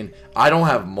Jackson. I mean, I don't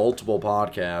have multiple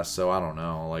podcasts, so I don't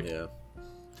know. Like, Yeah,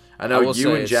 I I know will you say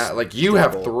and it's Jack. Like, you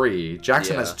have double. 3.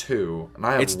 Jackson Yeah. has 2, and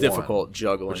I have it's 1. difficult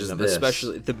juggling which is them, this.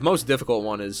 especially the most difficult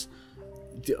one is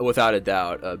without a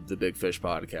doubt the Big Fish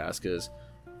podcast, because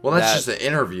Well, that's just an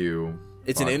interview.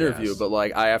 it's an podcast. interview, but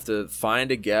like I have to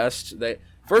find a guest.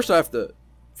 First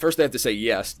they have to say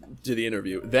yes to the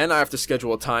interview. Then I have to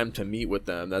schedule a time to meet with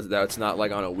them. That's not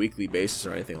like on a weekly basis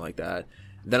or anything like that.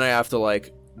 Then I have to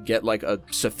like get like a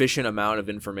sufficient amount of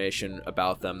information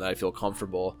about them that I feel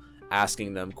comfortable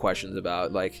asking them questions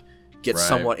about, like get Right.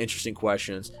 somewhat interesting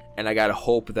questions, and I gotta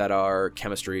hope that our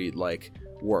chemistry like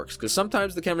works, because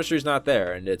sometimes the chemistry is not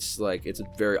there and it's a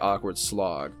very awkward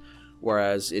slog.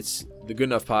 Whereas it's the Good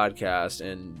Enough podcast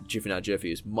and Jiffy Not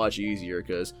Jiffy is much easier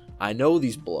because I know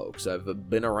these blokes. I've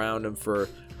been around them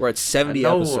we're at 70 I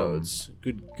know 'em. episodes.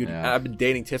 Good. Yeah. I've been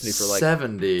dating Tiffany for like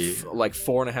 70. like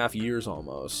 4.5 years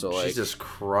almost. So like Jesus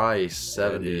Christ,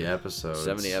 70 dude. episodes.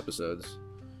 70 episodes.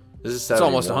 This is It's 71,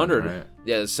 almost 100. right?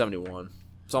 Yeah, it's 71.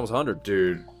 It's almost 100.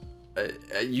 Dude,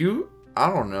 I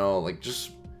don't know, like,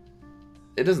 just,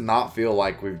 it does not feel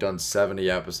like we've done 70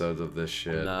 episodes of this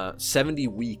shit. 70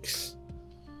 weeks.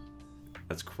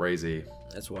 That's crazy.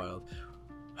 That's wild.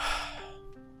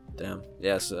 Damn.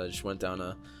 Yes, I just went down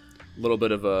a little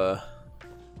bit of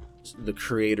the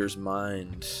creator's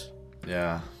mind.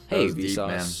 Yeah. That Hey, was deep,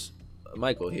 man. Vsauce.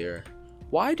 Michael here.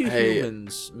 Why do Hey.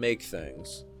 humans make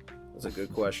things? That's a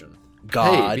good question. Hey,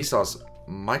 God. Vsauce,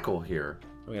 Michael here.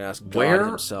 I'm gonna ask God Where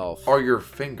himself. are your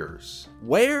fingers?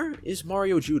 Where is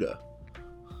Mario Judah?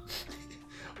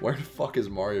 Where the fuck is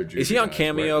Mario Judah? Is he on guys?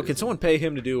 Cameo? Where Can is someone pay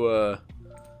him to do a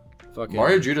fucking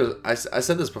Mario Judah, I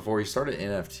said this before, he started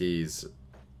NFTs.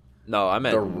 No, I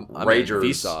meant The Vsauce.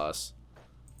 Ragers.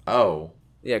 Oh.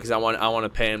 Yeah, because I want to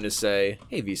pay him to say,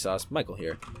 "Hey Vsauce, Michael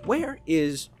here. Where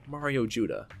is Mario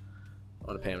Judah?" I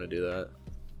want to pay him to do that.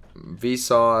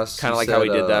 Vsauce. Kind of you like how he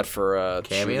said, did that for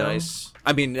Cameo? Shoe Nice.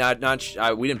 I mean,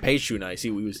 we didn't pay Shoe Nice. He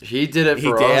did it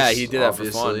for us. Yeah, he did that for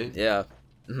obviously. fun. Yeah.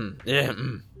 Yeah.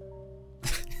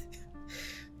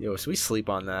 Yo, so we sleep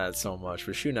on that so much.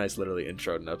 But Shoe Nice literally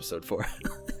introed an episode for it.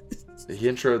 He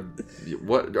introed.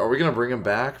 What are we gonna bring him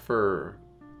back for?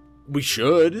 We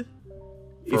should.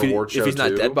 For award show if he's not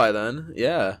too? dead by then,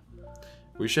 yeah.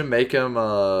 We should make him.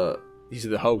 He's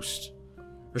the host.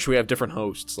 Or should we have different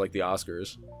hosts like the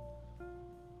Oscars?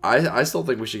 I still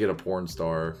think we should get a porn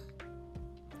star.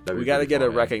 That'd We be got to pretty get a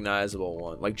funny. recognizable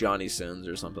one, like Johnny Sins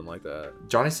or something like that.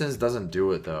 Johnny Sins doesn't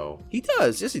do it though. He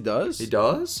does. Yes, he does. He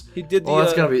does. He did the. Well,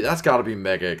 that's gotta be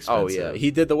mega oh expensive. yeah, he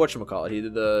did the whatchamacallit. He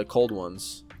did the cold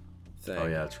ones thing. Oh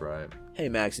yeah, that's right. Hey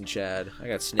Max and Chad, I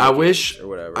got snake. I wish or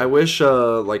whatever. I wish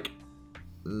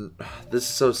this is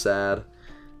so sad.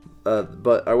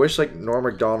 But I wish like Norm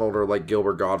Macdonald or like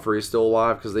Gilbert Godfrey is still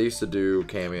alive because they used to do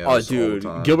cameos. Oh all the dude,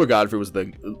 time. Gilbert Godfrey was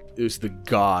the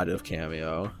god of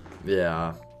Cameo.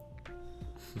 Yeah.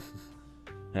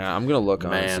 Yeah, I'm gonna look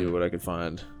on and Man. see what I could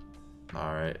find.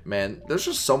 All right, man. There's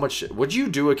just so much. Would you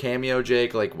do a cameo,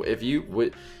 Jake? Like, if you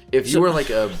were like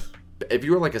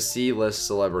a C-list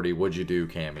celebrity, would you do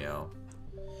cameo?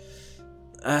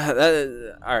 All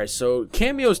right, so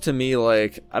cameos to me,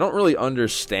 like, I don't really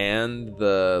understand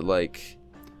the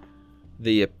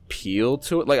appeal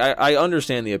to it. Like, I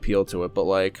understand the appeal to it, but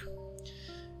like,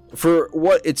 for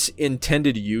what its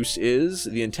intended use is,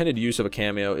 the intended use of a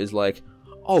cameo is like,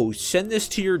 oh, send this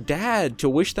to your dad to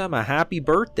wish them a happy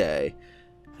birthday.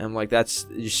 And I'm like, that's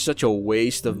just such a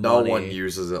waste of No money. one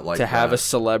uses it like to that. have a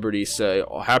celebrity say,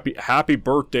 "Oh, happy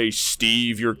birthday,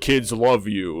 Steve. Your kids love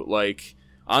you." Like,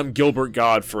 I'm Gilbert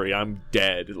Godfrey. I'm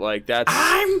dead. Like, that's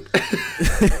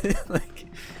like,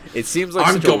 it seems like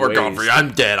I'm such Gilbert a waste. Godfrey.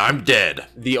 I'm dead. I'm dead.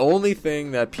 The only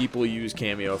thing that people use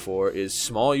Cameo for is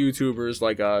small YouTubers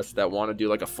like us that want to do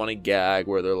like a funny gag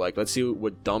where they're like, let's see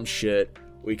what dumb shit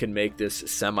we can make this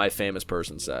semi-famous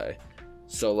person say.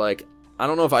 So like, I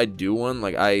don't know if I'd do one.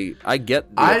 Like I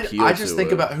get the appeal I just to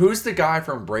think it. about who's the guy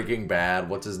from Breaking Bad?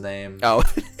 What's his name? Oh.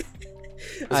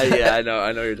 Yeah, I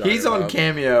know you're talking He's about. on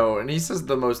Cameo, and he says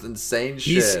the most insane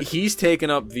shit. He's taken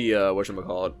up the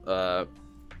whatchamacallit.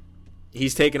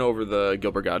 He's taken over the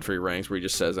Gilbert Gottfried ranks where he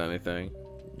just says anything.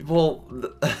 Well,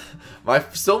 my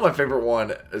favorite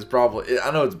one is probably, I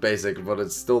know it's basic, but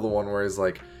it's still the one where he's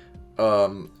like,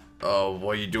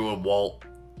 what you doing, Walt?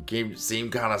 You seem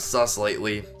kind of sus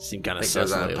lately. Seem kind of Think sus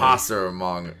there's an lately. imposter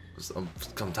among some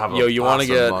type of Yo, you want to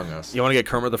imposter get among us. you want to get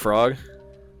Kermit the Frog?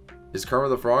 Is Kermit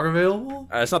the Frog available?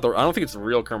 It's not the. I don't think it's the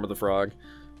real Kermit the Frog,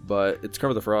 but it's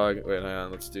Kermit the Frog. Wait, hang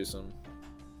on. Let's do some.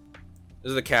 This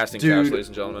is the casting couch, ladies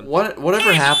and gentlemen.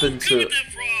 Whatever happened to? Kermit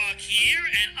the Frog here,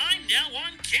 and I'm now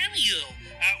on Cameo.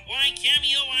 Why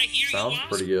Cameo? I hear Sounds you ask?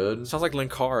 pretty good. Sounds like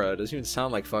Linkara. It doesn't even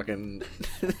sound like fucking.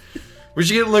 We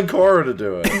should get Linkara to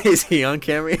do it. Is he on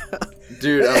Cameo?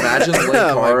 Dude, imagine Oh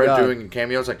my Linkara God. doing a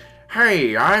cameo. It's like,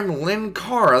 hey, I'm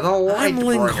Linkara, the light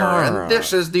bringer, Linkara, and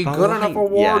this is the the Good light- Enough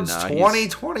Awards Yeah, nah,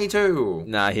 he's- 2022.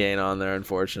 Nah, he ain't on there,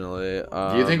 unfortunately.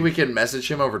 Do you think we can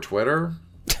message him over Twitter?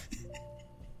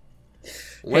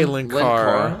 Hey,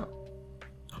 Linkara.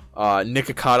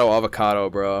 Nikocado avocado,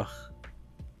 bro.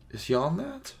 Is he on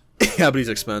that? Yeah, but he's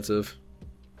expensive.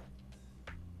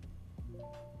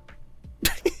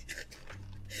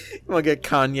 You want to get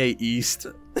Kanye East?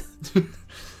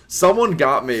 Someone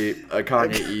got me a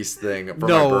Kanye East thing for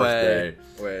No my way. birthday.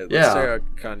 Wait, let's Yeah. check out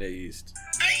Kanye East.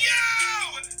 Hey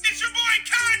yo! It's your boy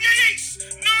Kanye East,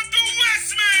 not the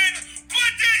West man,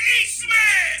 but the East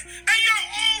man. Hey yo,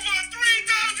 over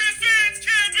 3,000 fans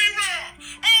can't be wrong.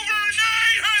 Over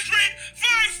 900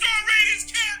 5-star ratings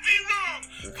can't be wrong.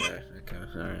 Okay,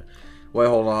 alright. Wait,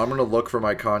 hold on. I'm gonna look for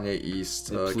my Kanye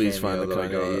East. Please find cameo the that I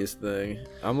got. Kanye East thing.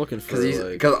 I'm looking for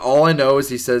like... Because all I know is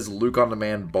he says Luke on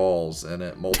Demand balls in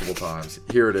it multiple times.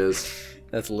 Here it is.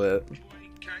 That's lit.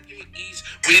 Kanye East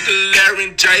with the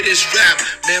laryngitis rap.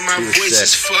 Man, my He was voice is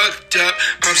sick. fucked up.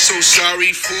 I'm so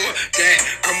sorry for that.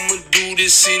 I'ma do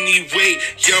this anyway.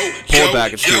 Yo, Pull yo, it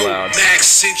back, it's too yo, loud. Max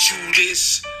sent you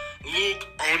this. Look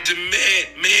on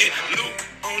demand, man. Look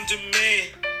on demand.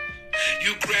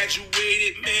 You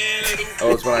graduated, man. Look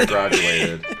Oh, it's when I on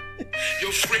demand. graduated.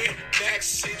 Your friend Max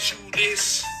sent you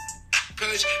this.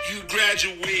 Cause you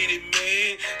graduated,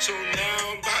 man. So now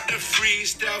I'm about to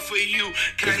freestyle for you.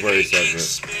 This is where he says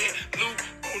East, man. Luke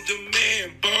on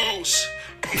demand, boss.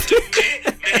 On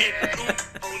demand, man. Luke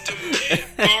on demand,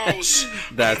 boss.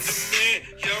 That's- On demand,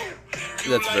 yo. You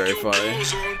that's like very your funny.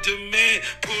 balls on demand.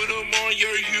 Put them on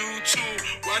your YouTube.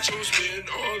 Watch them spin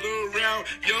all around.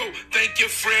 Yo, thank your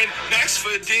friend Max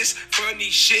for this funny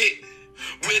shit.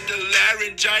 With the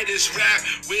laryngitis rap,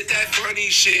 with that funny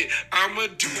shit, I'ma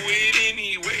do it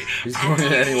anyway. He's I'ma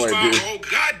doing it anyway, lose my dude. whole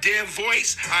goddamn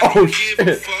voice. I Oh, don't give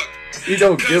a shit. fuck. You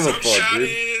don't give 'Cause a I'm fuck, shouting dude.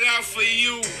 it out for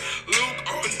you.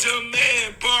 Look on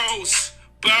demand, boss,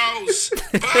 boss,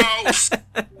 boss.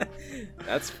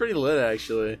 That's pretty lit,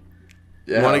 actually.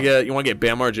 Yeah. You want to get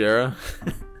Bam Margera?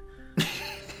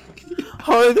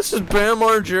 Hi, this is Bam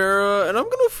Margera, and I'm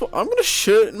gonna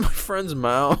shit in my friend's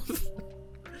mouth.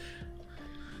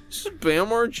 This is Bam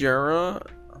Margera.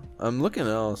 I'm looking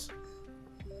else.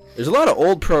 There's a lot of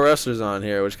old pro wrestlers on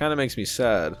here, which kind of makes me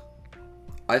sad.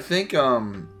 I think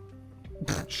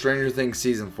Stranger Things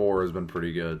season 4 has been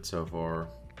pretty good so far.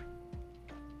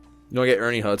 You want to get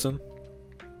Ernie Hudson?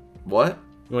 What?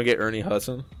 You want to get Ernie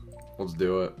Hudson, Let's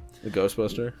do it. the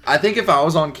Ghostbuster? I think if I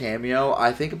was on Cameo, I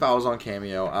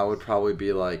would probably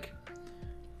be like,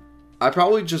 I'd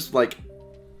probably just like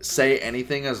say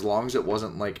anything as long as it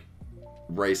wasn't like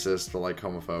racist or like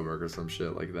homophobic or some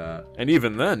shit like that. And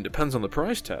even then, depends on the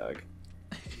price tag.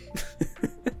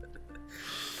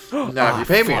 Now, if you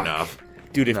pay me fuck. enough.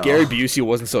 Dude, if No. Gary Busey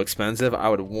wasn't so expensive, I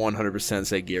would 100%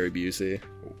 say Gary Busey.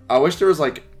 I wish there was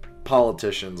like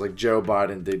politicians, like Joe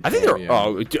Biden did. I think they're. Cameo.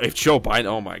 Oh, if Joe Biden.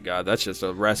 Oh my God, that's just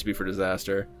a recipe for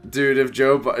disaster. Dude, if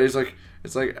Joe Biden, it's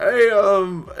like, hey,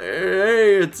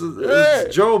 it's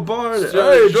Joe Biden.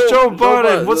 Hey, it's Joe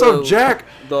Biden. What's up, Jack?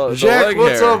 The Jack, leg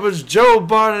what's hair. up? It's Joe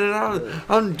Biden, and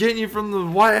I'm getting you from the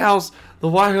White House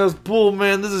pool,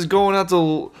 man. This is going out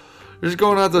to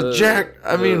Jack.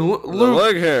 I mean, Luke. The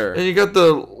leg hair. And you got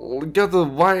the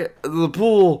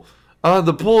pool,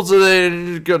 the pool today, and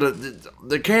you got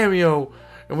the cameo,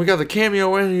 and we got the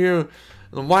cameo in here,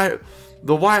 the White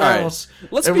All right, House.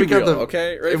 let's and be we got real,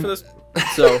 okay? Ready for this?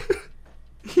 So,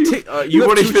 you have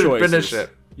won't two even choices. finish it.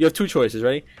 You have two choices.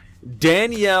 Ready?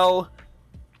 Danielle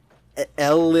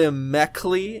Elimelech,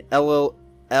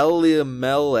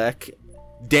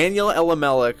 Daniel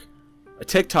Elimelech, a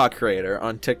TikTok creator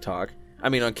on TikTok. I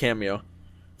mean on Cameo,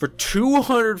 for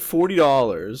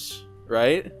 $240,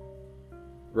 right?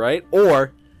 Right?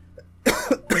 Or,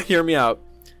 hear me out,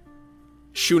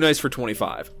 Shoe Nice for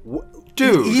 $25.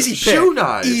 Dude, easy pick. Shoe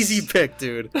Nice. Easy pick,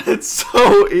 dude. It's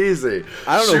so easy.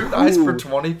 I don't know Shoe Nice who- for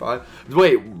 25.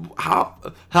 Wait, how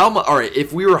much? All right,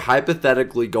 if we were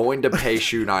hypothetically going to pay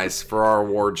Shoe Nice for our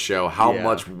award show, how Yeah.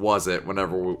 much was it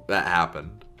whenever that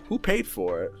happened? Who paid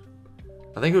for it?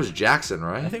 I think it was Jackson,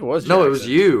 right? I think it was No, it was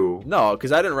Jackson. you. No,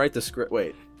 because I didn't write the script.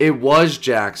 Wait. It was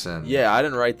Jackson. Yeah, I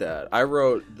didn't write that. I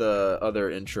wrote the other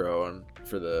intro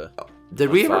for the... Did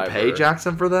we ever pay Fiverr.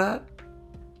 Jackson for that?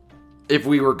 If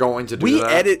we were going to do We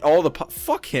that? edit all the...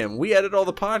 Fuck him. We edit all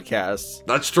the podcasts.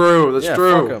 That's true. That's Yeah,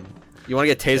 true. fuck him. You want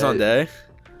to get Taze on Day?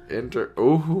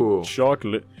 Ooh.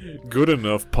 Chocolate. Good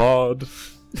enough pod.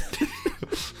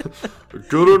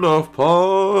 Good enough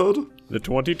pod. The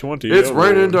 2020 It's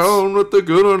raining down with the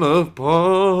good enough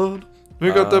pod. We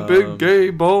got the big gay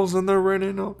balls and they're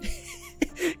raining up.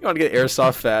 You want to get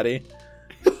Airsoft Fatty?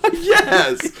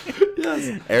 Yes.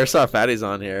 Yes. Airsoft Fatty's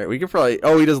on here. We could probably...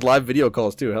 Oh, he does live video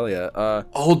calls too. Hell yeah.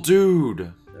 Oh,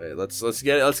 dude. Right, let's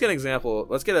get an example.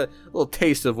 Let's get a little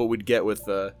taste of what we'd get with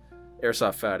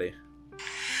Airsoft Fatty.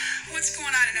 What's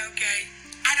going on in OK?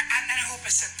 I hope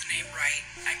I said the name right.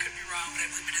 I could be wrong, but I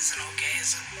believe it is in OK.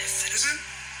 If it isn't,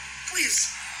 please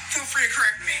feel free to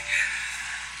correct me.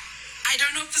 I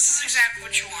don't know if this is exactly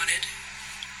what you wanted,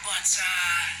 but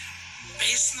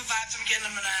based on the vibes I'm getting,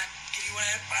 I'm gonna give you what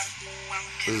I'm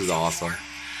This is awesome.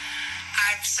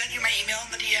 I've sent you my email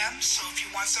in the DM, so if you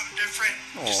want something different,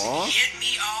 just Aw. hit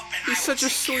me up and He's I will such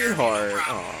a take care of you, no sweetheart.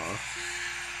 problem.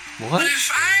 Aw. What? But if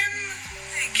I'm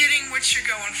getting what you're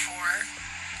going for,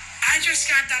 I just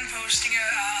got done posting a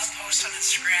post on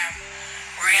Instagram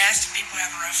where I asked if people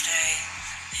have a rough day,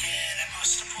 and I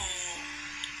posted a poll,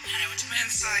 and I went to my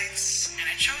insights, and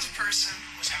I chose a person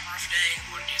who was having a rough day who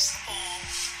wouldn't use the poll,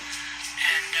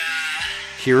 and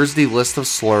Here's the list of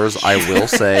slurs I will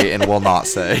say and will not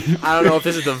say. I don't know if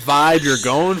this is the vibe you're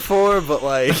going for, but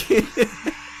like...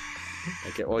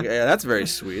 Okay, well, yeah, that's very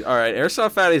sweet. All right,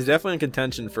 Airsoft Fatty is definitely in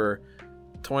contention for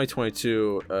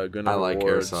 2022 Good I like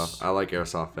Awards. Airsoft. I like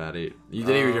Airsoft Fatty. You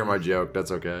didn't even hear my joke. That's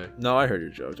okay. No, I heard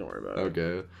your joke. Don't worry about it.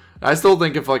 Okay. I still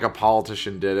think if like a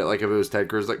politician did it, like if it was Ted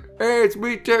Cruz, like, hey, it's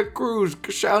me, Ted Cruz,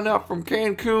 shouting out from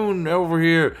Cancun over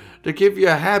here to give you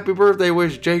a happy birthday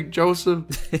wish, Jake Joseph.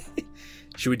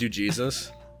 Should we do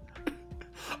Jesus?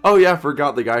 Oh yeah, I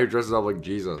forgot the guy who dresses up like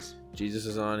Jesus. Jesus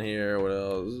is on here. What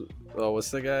else? Oh, what's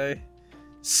the guy?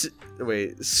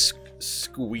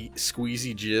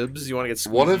 Squeezy Jibs. You want to get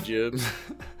Squeezy What if- Jibs?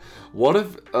 What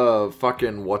if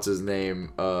fucking what's his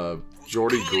name?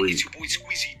 Jordy Greek. It's your boy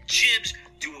Squeezy Jibs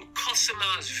doing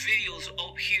customized videos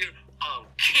up here on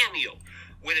Cameo.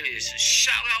 Whether it's a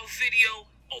shout out video,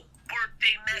 a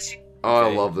birthday message. Oh, I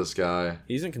Okay. love this guy.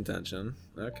 He's in contention.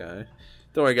 Okay.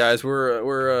 Don't worry, guys.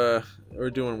 We're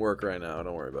doing work right now.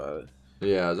 Don't worry about it.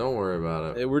 Yeah, don't worry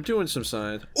about it. Hey, we're doing some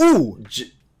science. Ooh,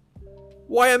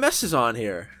 YMS is on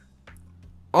here.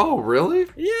 Oh, really?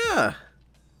 Yeah.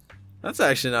 That's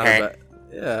actually not Hey. a bad.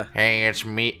 Yeah. Hey, it's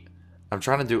me. I'm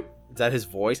trying to do. Is that his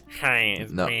voice? Hey,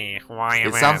 it's No. me, It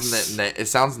YMS.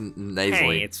 sounds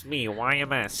nasally. Hey, it's me,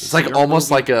 YMS. It's like Your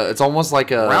almost movie- like a. It's almost like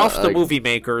a. Ralph the a- Movie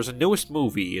Maker's newest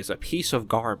movie is a piece of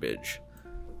garbage.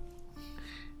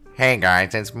 Hey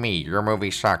guys, it's me. Your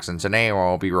movie sucks, and today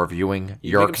we'll be reviewing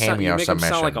You your make him sound- cameo you make submission.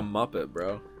 him sound like a Muppet,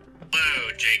 bro.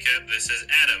 Hello, Jacob. This is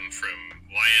Adam from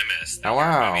YMS. The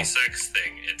Hello. Movie Sex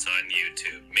Thing. It's on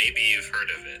YouTube. Maybe you've heard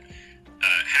of it.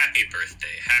 Happy birthday.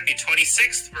 Happy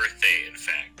 26th birthday, in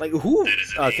fact. Like who? That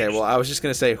is an Okay, age. well, I was just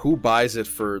gonna say who buys it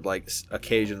for like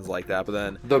occasions like that, but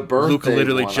then The birthday Luke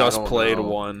literally one, I just don't played know.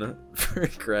 one for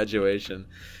graduation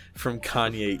from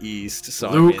Kanye East. So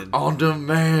Luke I mean, on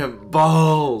demand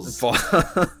balls.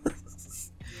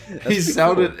 He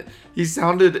sounded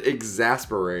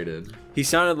exasperated. he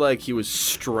sounded like he was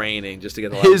straining just to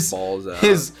get the last balls out.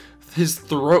 His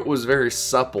throat was very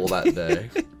supple that day.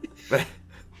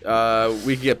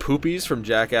 We could get Poopies from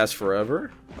Jackass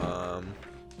Forever.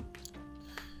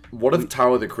 What if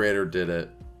Tyler the Creator did it?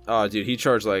 Oh, dude, he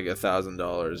charged like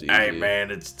 $1,000 easy.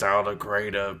 it's Tyler the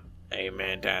Creator. Hey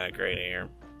man, Tyler Great here.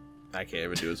 I can't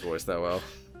even do his voice that well.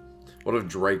 What if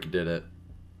Drake did it?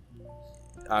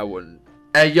 I wouldn't.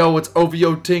 Hey yo, it's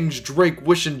OVO Tings Drake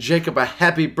wishing Jacob a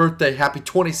happy birthday, happy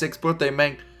 26th birthday,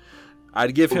 man.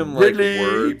 I'd give him like Really?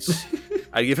 words.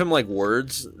 I'd give him like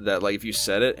words that like if you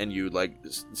said it and you like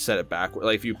said it backward,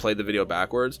 like if you played the video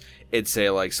backwards, it'd say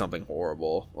like something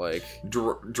horrible. Like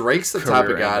Drake's the type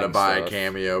of guy to Career-ending buy stuff. a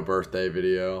cameo birthday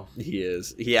video. he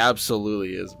is. He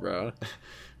absolutely is, bro.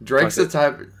 Drake's the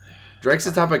Fuck it. type. Drake's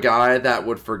the type of guy that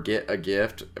would forget a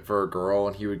gift for a girl,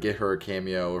 and he would get her a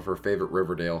cameo of her favorite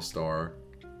Riverdale star.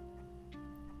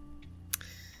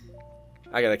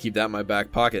 I gotta keep that in my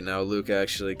back pocket now, Luke,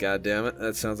 actually. God damn it.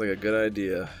 That sounds like a good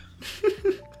idea.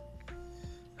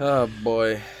 Oh,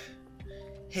 boy.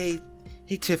 Hey,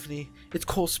 Tiffany. It's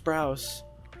Cole Sprouse.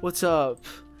 What's up?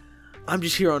 I'm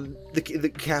just here on the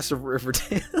cast of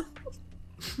Riverdale.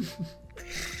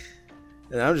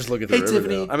 And I'm just looking through Riverdale.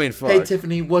 Tiffany. I mean, fuck. Hey,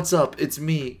 Tiffany. What's up? It's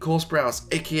me, Cole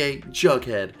Sprouse, a.k.a.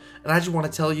 Jughead. And I just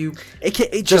want to tell you...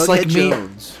 A.k.a. just Jughead like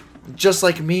Jones. me, just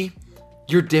like me,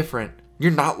 you're different.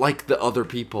 You're not like the other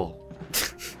people.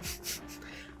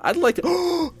 I'd like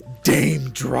to... Dame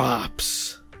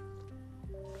drops.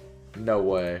 No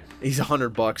way. He's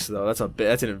 $100 though.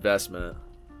 That's an investment,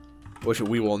 which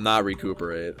we will not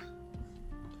recuperate.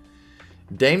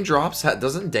 Dame Drops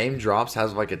doesn't Dame Drops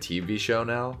have like a TV show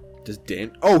now? Does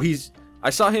Dame? Oh, I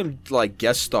saw him like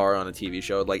guest star on a TV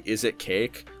show, like Is It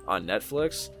Cake on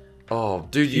Netflix. Oh,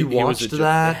 dude, you He was watched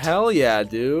that? Hell yeah,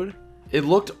 dude. It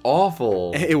looked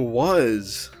awful. It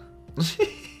was.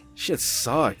 Shit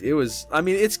sucked. It was. I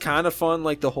mean, it's kind of fun,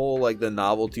 like the whole like the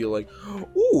novelty, like,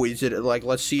 ooh, is it like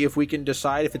let's see if we can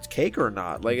decide if it's cake or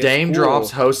not. Like Dame cool.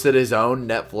 Drops hosted his own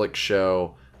Netflix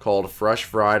show called Fresh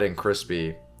Fried and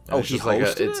Crispy. And Oh, he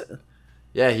hosted it?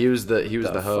 Yeah, he was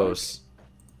the host.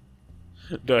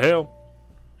 The hell.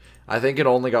 I think it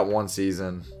only got one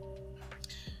season.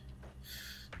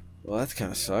 Well, that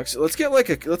kind of sucks. Let's get like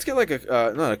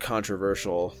a not a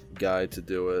controversial guy to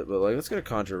do it, but like let's get a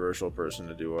controversial person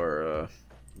to do our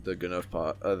the Good Enough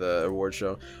the award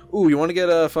show. Ooh, you want to get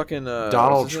a fucking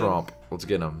Donald Trump? Let's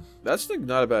get him. That's like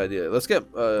not a bad idea. Let's get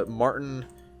Martin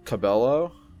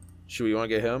Cabello. Should we want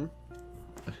to get him?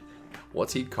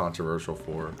 What's he controversial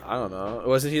for? I don't know.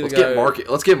 Wasn't he the Let's guy?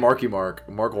 Let's get Mark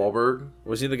Wahlberg.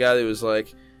 Was he the guy that was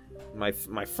like, my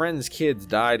friend's kids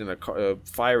died in a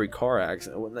fiery car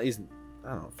accident? Well,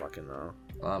 I don't fucking know.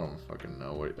 I don't fucking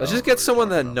know. Let's just get someone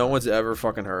that no one's ever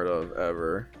fucking heard of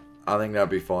ever. I think that'd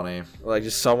be funny. Like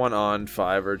just someone on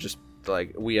Fiverr, just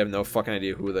like we have no fucking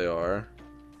idea who they are,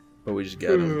 but we just get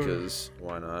them because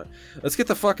why not? Let's get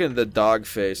the dog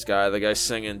face guy, the guy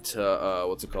singing to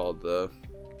what's it called,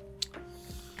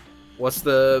 what's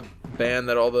the band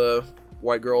that all the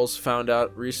white girls found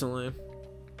out recently?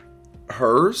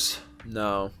 Hers?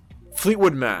 No,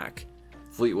 Fleetwood Mac.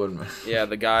 Fleetwood Mac. Yeah,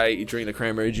 the guy drinking the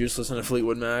cranberry juice listening to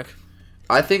Fleetwood Mac.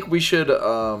 I think we should,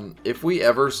 if we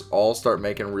ever all start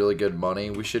making really good money,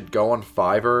 we should go on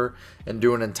Fiverr and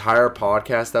do an entire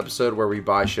podcast episode where we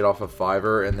buy shit off of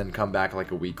Fiverr and then come back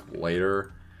like a week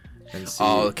later and see.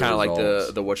 Oh, kind of like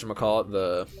the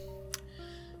whatchamacallit,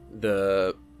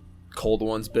 the Cold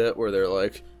Ones bit where they're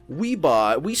like, we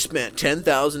spent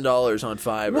 $10,000 on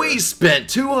Fiverr. We spent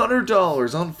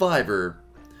 $200 on Fiverr.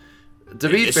 To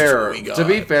be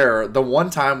fair, the one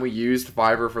time we used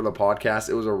Fiverr for the podcast,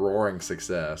 it was a roaring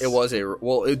success. It was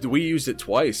we used it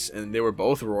twice, and they were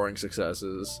both roaring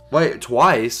successes. Wait,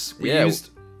 twice? We used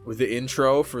with the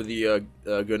intro for the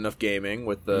Good Enough Gaming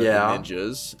with the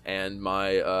ninjas, and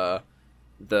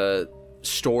the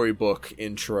storybook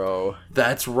intro.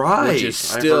 That's right. Which is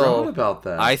still, I forgot about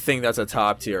that. I think that's a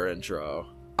top tier intro.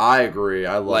 I agree.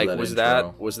 I love that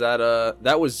intro.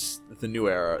 That was the new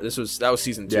era. That was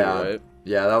season 2, right?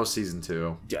 Yeah, that was season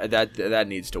 2. Yeah, that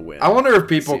needs to win. I wonder if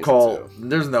people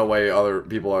there's no way other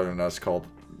people other than us called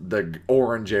the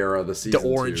orange era the season 2.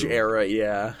 The orange era,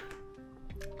 yeah.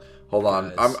 Hold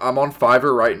on. I'm on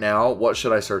Fiverr right now. What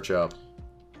should I search up?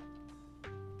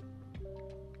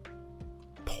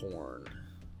 Porn.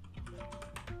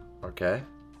 Okay.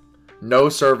 No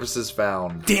services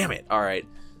found. Damn it. All right.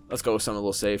 Let's go with something a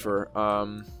little safer.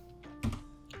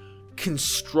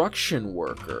 Construction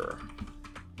worker.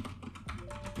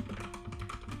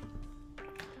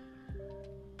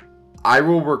 I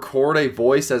will record a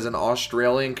voice as an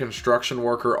Australian construction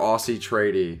worker Aussie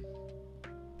tradie.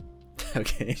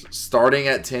 Okay. Starting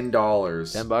at $10.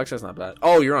 $10? That's not bad.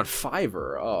 Oh, you're on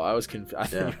Fiverr. Oh, I was confused. I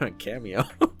think you're on Cameo.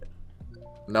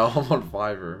 No, I'm on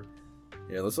Fiverr.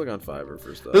 Yeah, let's look on Fiverr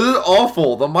first. This is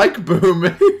awful. The mic boom.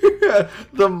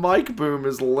 The mic boom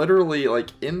is literally like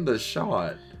in the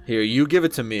shot. Here, you give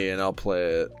it to me and I'll play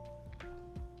it.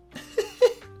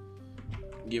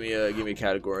 Give me a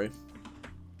category.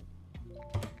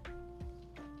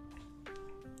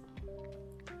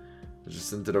 I just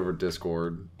sent it over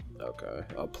Discord. Okay,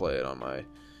 I'll play it on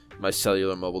my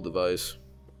cellular mobile device.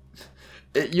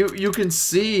 You can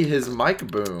see his mic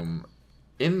boom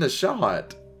in the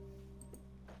shot.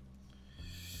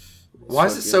 Why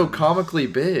is it so comically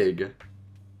big?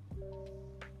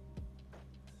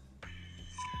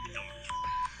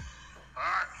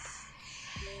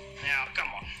 Now,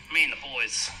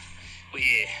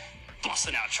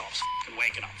 busting our chops, fucking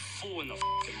waking up 4 in the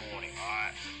fucking morning,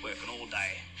 alright? Working all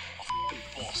day. A fucking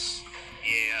boss.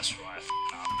 Yeah, that's right.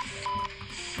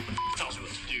 Tells me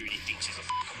what to do and he thinks he's a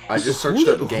fucking boss. I just searched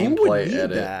up gameplay need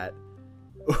edit. that?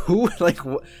 Who like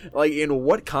in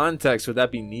what context would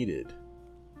that be needed?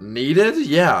 Needed?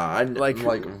 Yeah, Like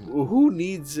who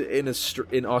needs in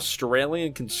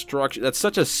Australian construction? That's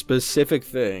such a specific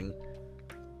thing.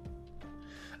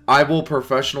 I will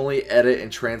professionally edit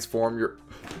and transform your...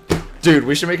 Dude,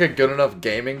 we should make a good enough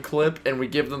gaming clip, and we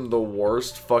give them the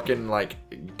worst fucking, like,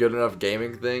 good enough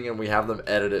gaming thing, and we have them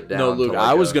edit it down. No, Luke, to, like,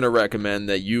 I was going to recommend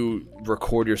that you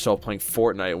record yourself playing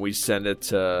Fortnite, and we send it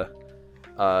to...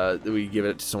 we give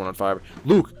it to someone on Fiverr.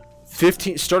 Luke,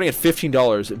 starting at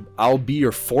 $15, I'll be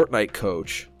your Fortnite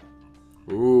coach.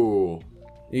 Ooh.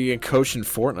 You can coach in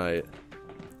Fortnite.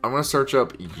 I'm going to search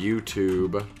up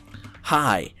YouTube.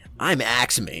 Hi, I'm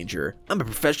Axemanger. I'm a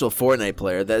professional Fortnite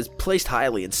player that has placed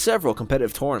highly in several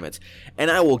competitive tournaments,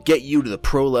 and I will get you to the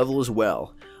pro level as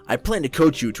well. I plan to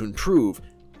coach you to improve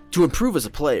as a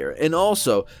player, and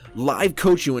also live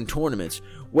coach you in tournaments,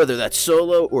 whether that's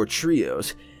solo or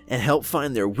trios, and help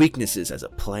find their weaknesses as a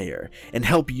player, and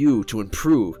help you to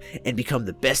improve and become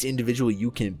the best individual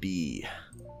you can be.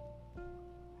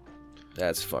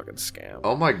 That's fucking scam.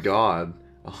 Oh my god.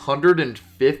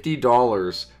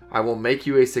 $150. I will make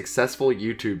you a successful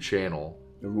YouTube channel.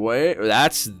 Wait,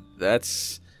 that's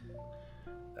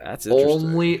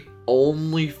interesting.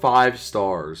 Only 5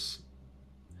 stars.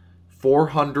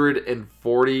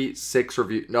 446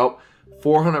 reviews. Nope.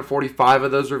 445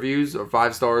 of those reviews are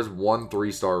 5 stars, 1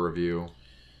 3-star review.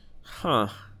 Huh.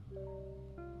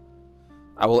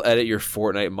 I will edit your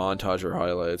Fortnite montage or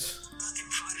highlights.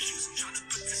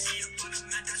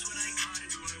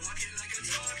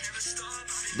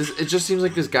 It just seems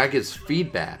like this guy gets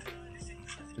feedback.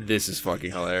 This is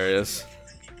fucking hilarious.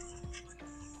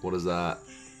 What is that?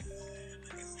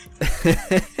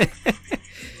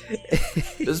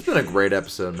 This has been a great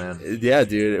episode, man. Yeah,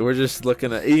 dude. We're just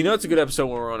looking at... You know it's a good episode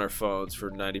when we're on our phones for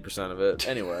 90% of it.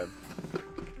 Anyway.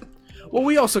 Well,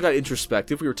 we also got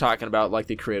introspective. We were talking about, like,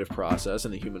 the creative process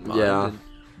and the human mind. Yeah. And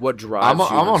what drives I'm on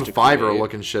humans to Fiverr create.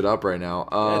 looking shit up right now.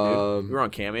 Yeah, dude. We're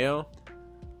on Cameo.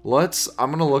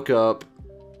 I'm gonna look up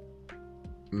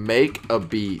make a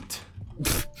beat.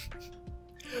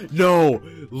 No,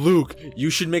 Luke, you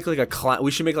should make like a clown.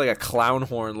 We should make like a clown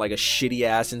horn, like a shitty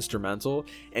ass instrumental,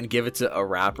 and give it to a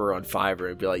rapper on Fiverr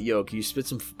and be like, "Yo, can you spit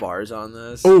some bars on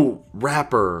this?" Oh,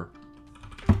 rapper.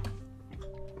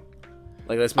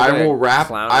 Like let's make I will rap.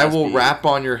 clown I ass will beat. rap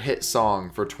on your hit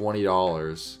song for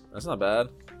 $20. That's not bad.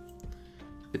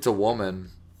 It's a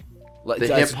woman. Let's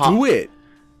The hip-hop- do it.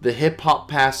 The hip hop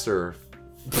pastor.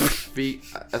 I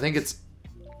think it's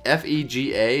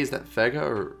FEGA. Is that Fega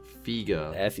or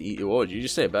Figa? Whoa, did you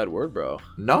just say a bad word, bro?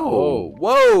 No.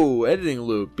 Whoa, editing,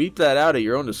 Luke. Beep that out at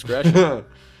your own discretion.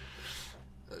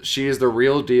 She is the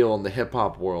real deal in the hip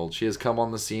hop world. She has come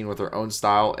on the scene with her own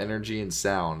style, energy, and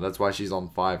sound. That's why she's on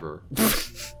Fiverr.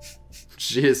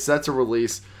 She is set to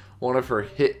release one of her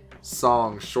hit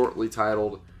songs shortly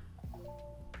titled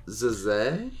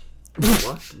Zeze?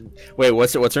 What? Wait,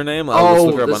 what's her name? Let's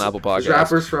look her up on Apple Podcasts. This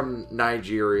rapper's from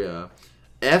Nigeria.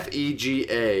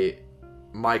 FEGA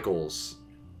Michaels.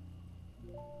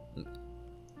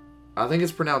 I think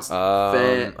it's pronounced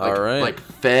alright. like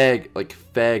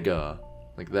Fega.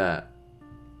 Like that.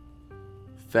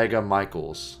 Fega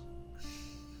Michaels.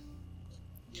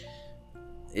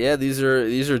 Yeah, these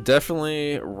are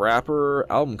definitely rapper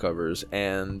album covers,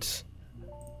 and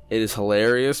it is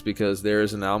hilarious because there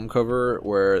is an album cover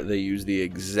where they use the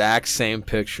exact same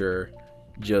picture,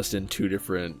 just in 2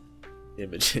 different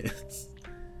images.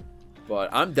 But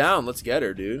I'm down. Let's get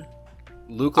her, dude.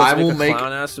 Luke, let's make a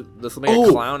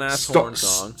clown ass horn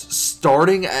song.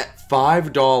 Starting at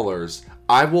 $5,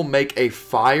 I will make a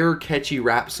fire catchy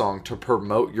rap song to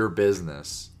promote your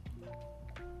business.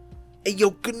 Hey,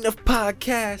 yo, Good Enough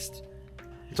Podcast.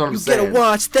 That's what I'm You saying. gotta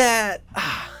watch that.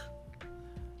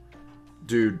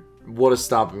 Dude, what is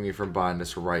stopping me from buying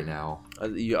this right now?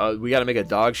 We gotta make a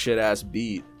dog shit ass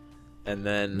beat, and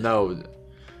then No.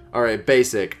 Alright,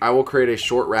 basic. I will create a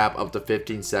short rap up to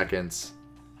 15 seconds.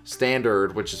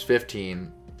 Standard, which is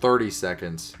 15, 30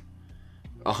 seconds.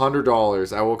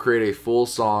 $100. I will create a full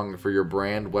song for your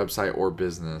brand, website, or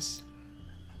business.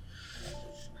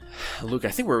 Luke, I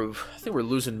think we're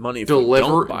losing money if we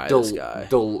don't buy this guy.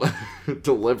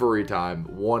 Delivery time,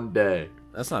 1 day.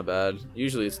 That's not bad.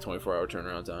 Usually it's a 24-hour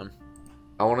turnaround time.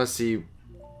 I want to see...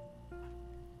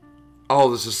 Oh,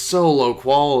 this is so low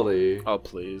quality. Oh,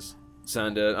 please.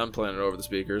 Send it. I'm playing it over the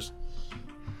speakers.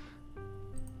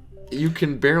 You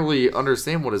can barely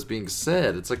understand what is being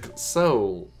said. It's like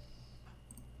so...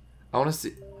 I want to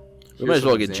see. We might as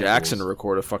well get Jackson to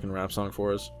record a fucking rap song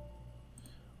for us.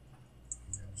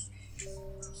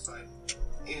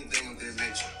 Anything of that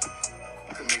nature.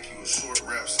 I can make you a short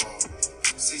rap song.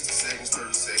 60 seconds,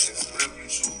 30 seconds, whatever you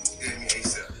choose. Give me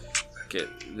ASAP. Okay,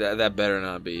 that better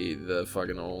not be the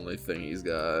fucking only thing he's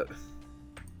got.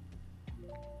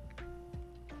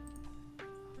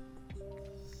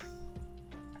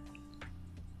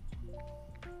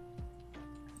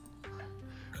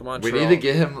 Come on, We Trill. need to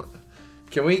get him.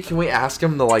 Can we ask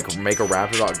him to like make a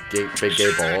rap about big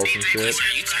gay balls and shit?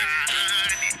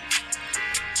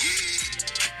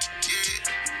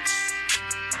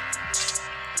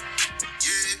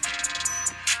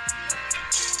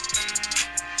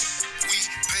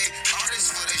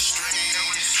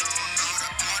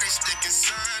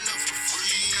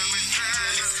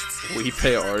 We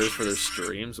pay artists for their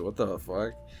streams. What the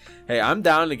fuck? Hey, I'm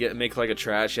down to make like a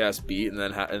trash ass beat and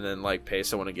then like pay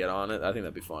someone to get on it. I think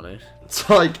that'd be funny. It's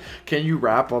like, can you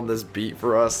rap on this beat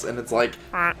for us? And it's like,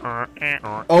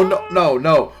 oh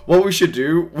no. What we should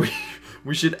do?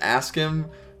 We should ask him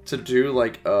to do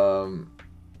like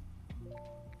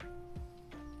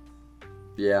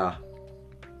yeah.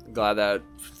 Glad that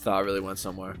thought really went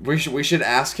somewhere. We should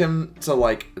ask him to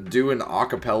like do an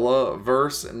acapella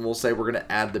verse, and we'll say we're gonna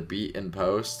add the beat in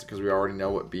post because we already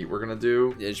know what beat we're gonna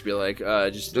do. Yeah, just be like,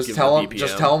 just tell him give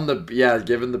him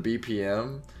the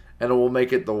BPM, and we'll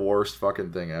make it the worst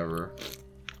fucking thing ever.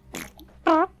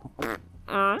 No,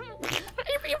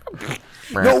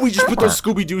 we just put those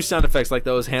Scooby-Doo sound effects, like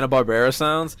those Hanna-Barbera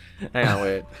sounds. Hang on,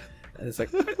 wait. It's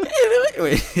like,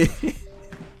 wait.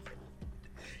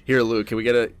 Here, Luke, can we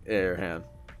get a air hand?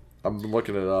 I'm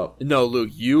looking it up. No, Luke,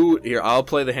 I'll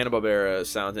play the Hanna-Barbera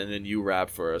sound and then you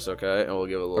rap for us, okay? And we'll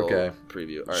give a little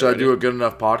preview. All right, should I do a good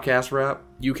enough podcast rap?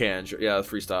 You can. Yeah,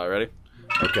 freestyle. Ready?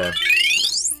 Okay.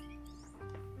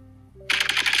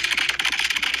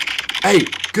 Hey,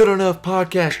 good enough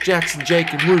podcast, Jackson,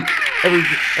 Jake, and Luke.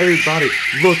 Everybody,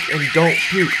 look and don't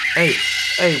puke. Hey,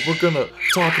 we're gonna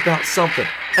talk about something.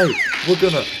 Hey, we're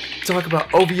gonna talk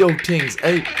about OVO things.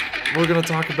 Hey, we're gonna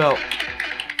talk about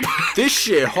this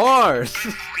shit hard.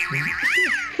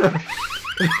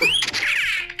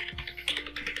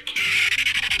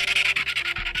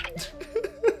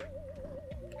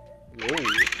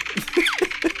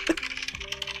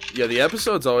 Yeah, the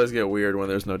episodes always get weird when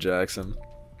there's no Jackson.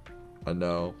 I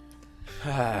know.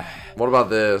 What about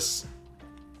this?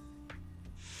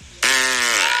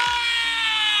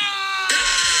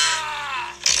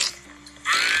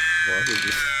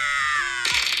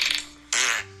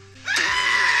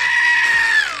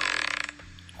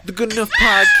 The Good Enough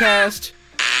Podcast.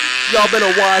 Y'all better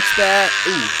watch that.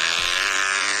 Ooh.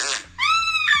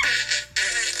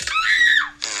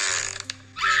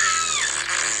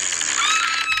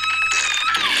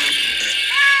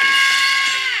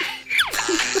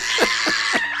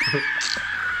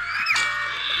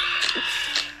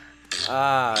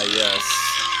 Yes.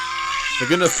 The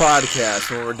Good Enough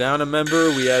Podcast. When we're down a member,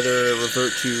 we either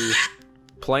revert to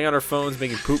playing on our phones,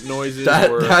 making poop noises,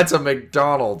 or that's a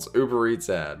McDonald's Uber Eats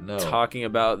ad. No. Talking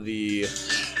about the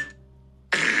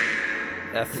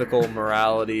ethical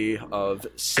morality of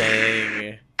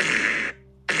saying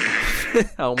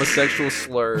homosexual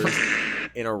slurs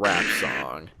in a rap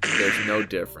song. There's no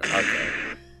different. Okay.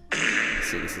 Let's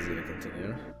see, this is gonna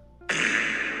continue.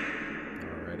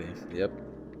 Alrighty. Yep.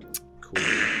 Cool.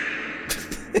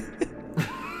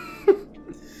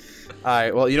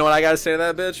 Alright, well, you know what I gotta say to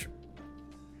that bitch?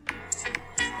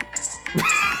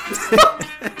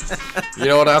 You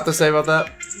know what I have to say about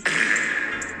that?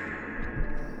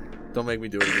 Don't make me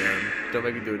do it again. Don't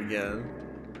make me do it again.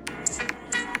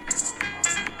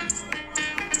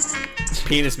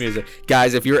 Penis music.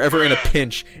 Guys, if you're ever in a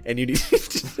pinch and you need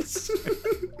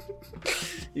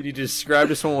you need to describe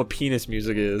to someone what penis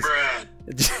music is.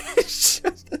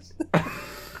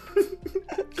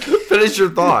 Finish your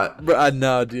thought.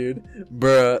 No, dude.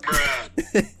 Bruh.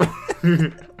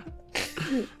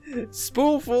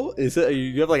 Spoonful? Is it?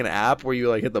 You have like an app where you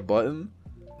like hit the button?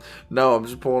 No, I'm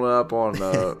just pulling it up on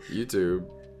YouTube.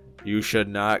 You should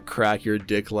not crack your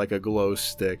dick like a glow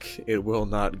stick. It will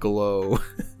not glow.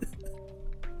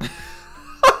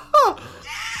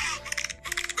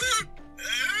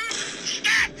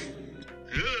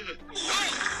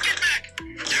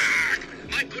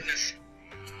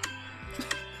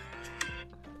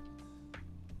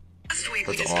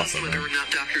 We discussed whether or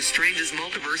not Doctor Strange's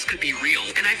multiverse could be real,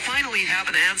 and I finally have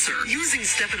an answer. Using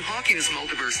Stephen Hawking's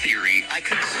multiverse theory, I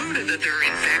concluded that there are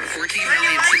in fact 14,605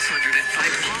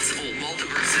 possible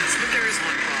multiverses, but there is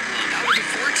one problem. Out of the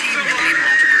 14 million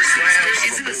multiverses, there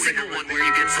isn't a single one where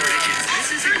you get predictions.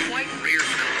 This is a quite rare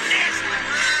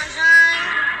phenomenon.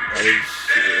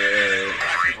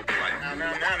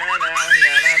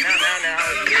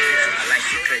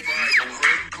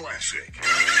 Classic.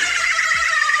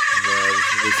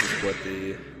 This is what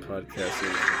the podcast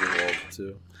is evolved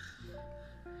to.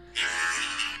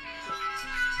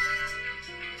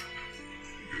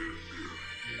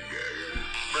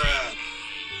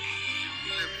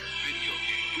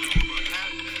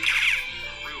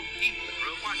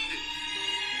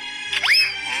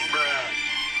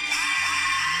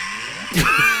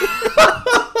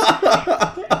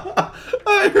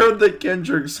 I heard the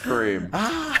Kendrick scream.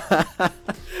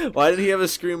 Why did he have a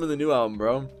scream in the new album,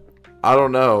 bro? I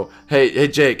don't know. Hey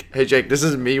Jake, this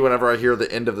is me whenever I hear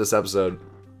the end of this episode.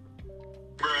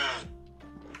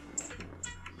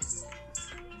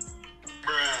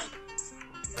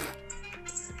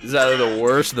 Is that the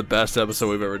worst or the best episode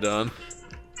we've ever done?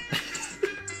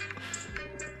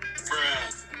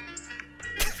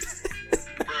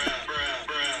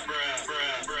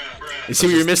 You see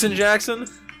what you're missing, Jackson?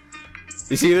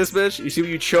 You see this, bitch? You see what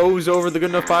you chose over the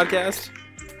Good Enough podcast?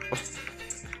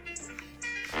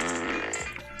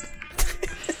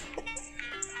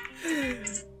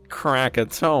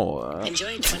 Krakatoa.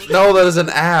 No, that is an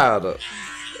ad.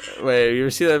 Wait, you ever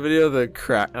see that video of the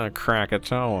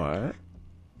Krakatoa?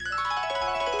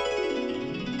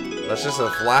 That's just a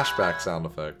flashback sound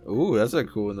effect. Ooh, that's a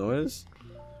cool noise.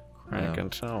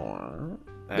 Krakatoa.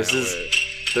 This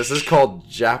is called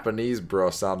Japanese bro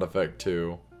sound effect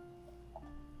 2.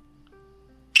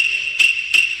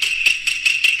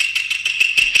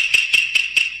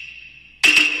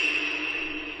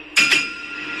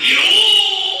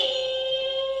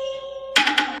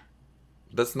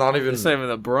 That's not even. It's not even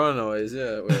the bro noise,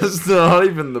 yeah. Wait. That's not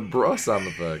even the bro sound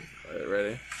effect. Alright,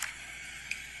 ready?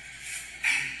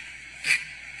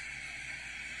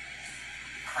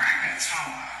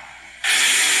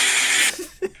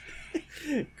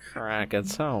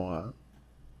 Krakatoa.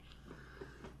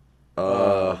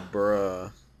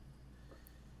 Bruh.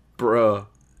 Bruh.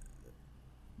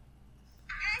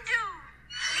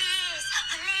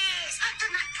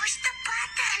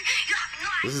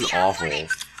 This is awful.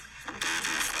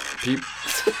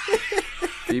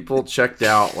 People checked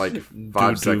out like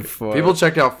 5 seconds. People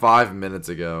checked out 5 minutes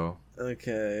ago.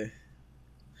 Okay.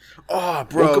 Oh,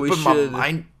 bro, we should.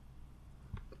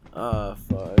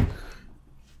 Fuck.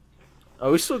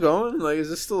 Are we still going? Like, is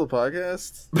this still a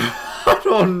podcast? I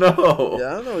don't know. Yeah,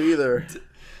 I don't know either.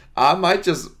 I might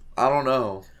just. I don't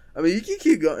know. I mean, you can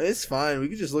keep going. It's fine. We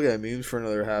can just look at memes for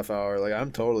another half hour. Like,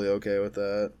 I'm totally okay with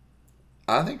that.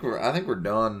 I think we're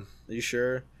done. Are you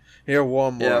sure? Here,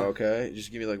 one more, Yeah. okay?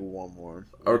 Just give me, like, one more.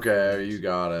 Okay, you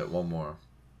got it. One more.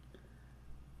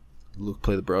 Luke,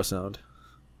 play the bro sound.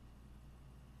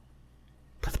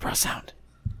 Play the bro sound.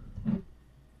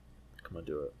 Come on,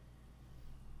 do it.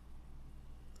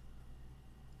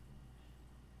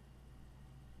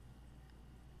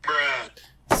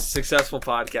 Successful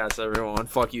podcast, everyone.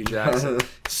 Fuck you, Jackson.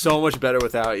 So much better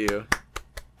without you.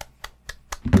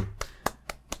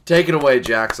 Take it away,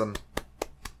 Jackson.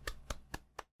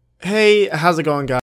 Hey, how's it going, guys?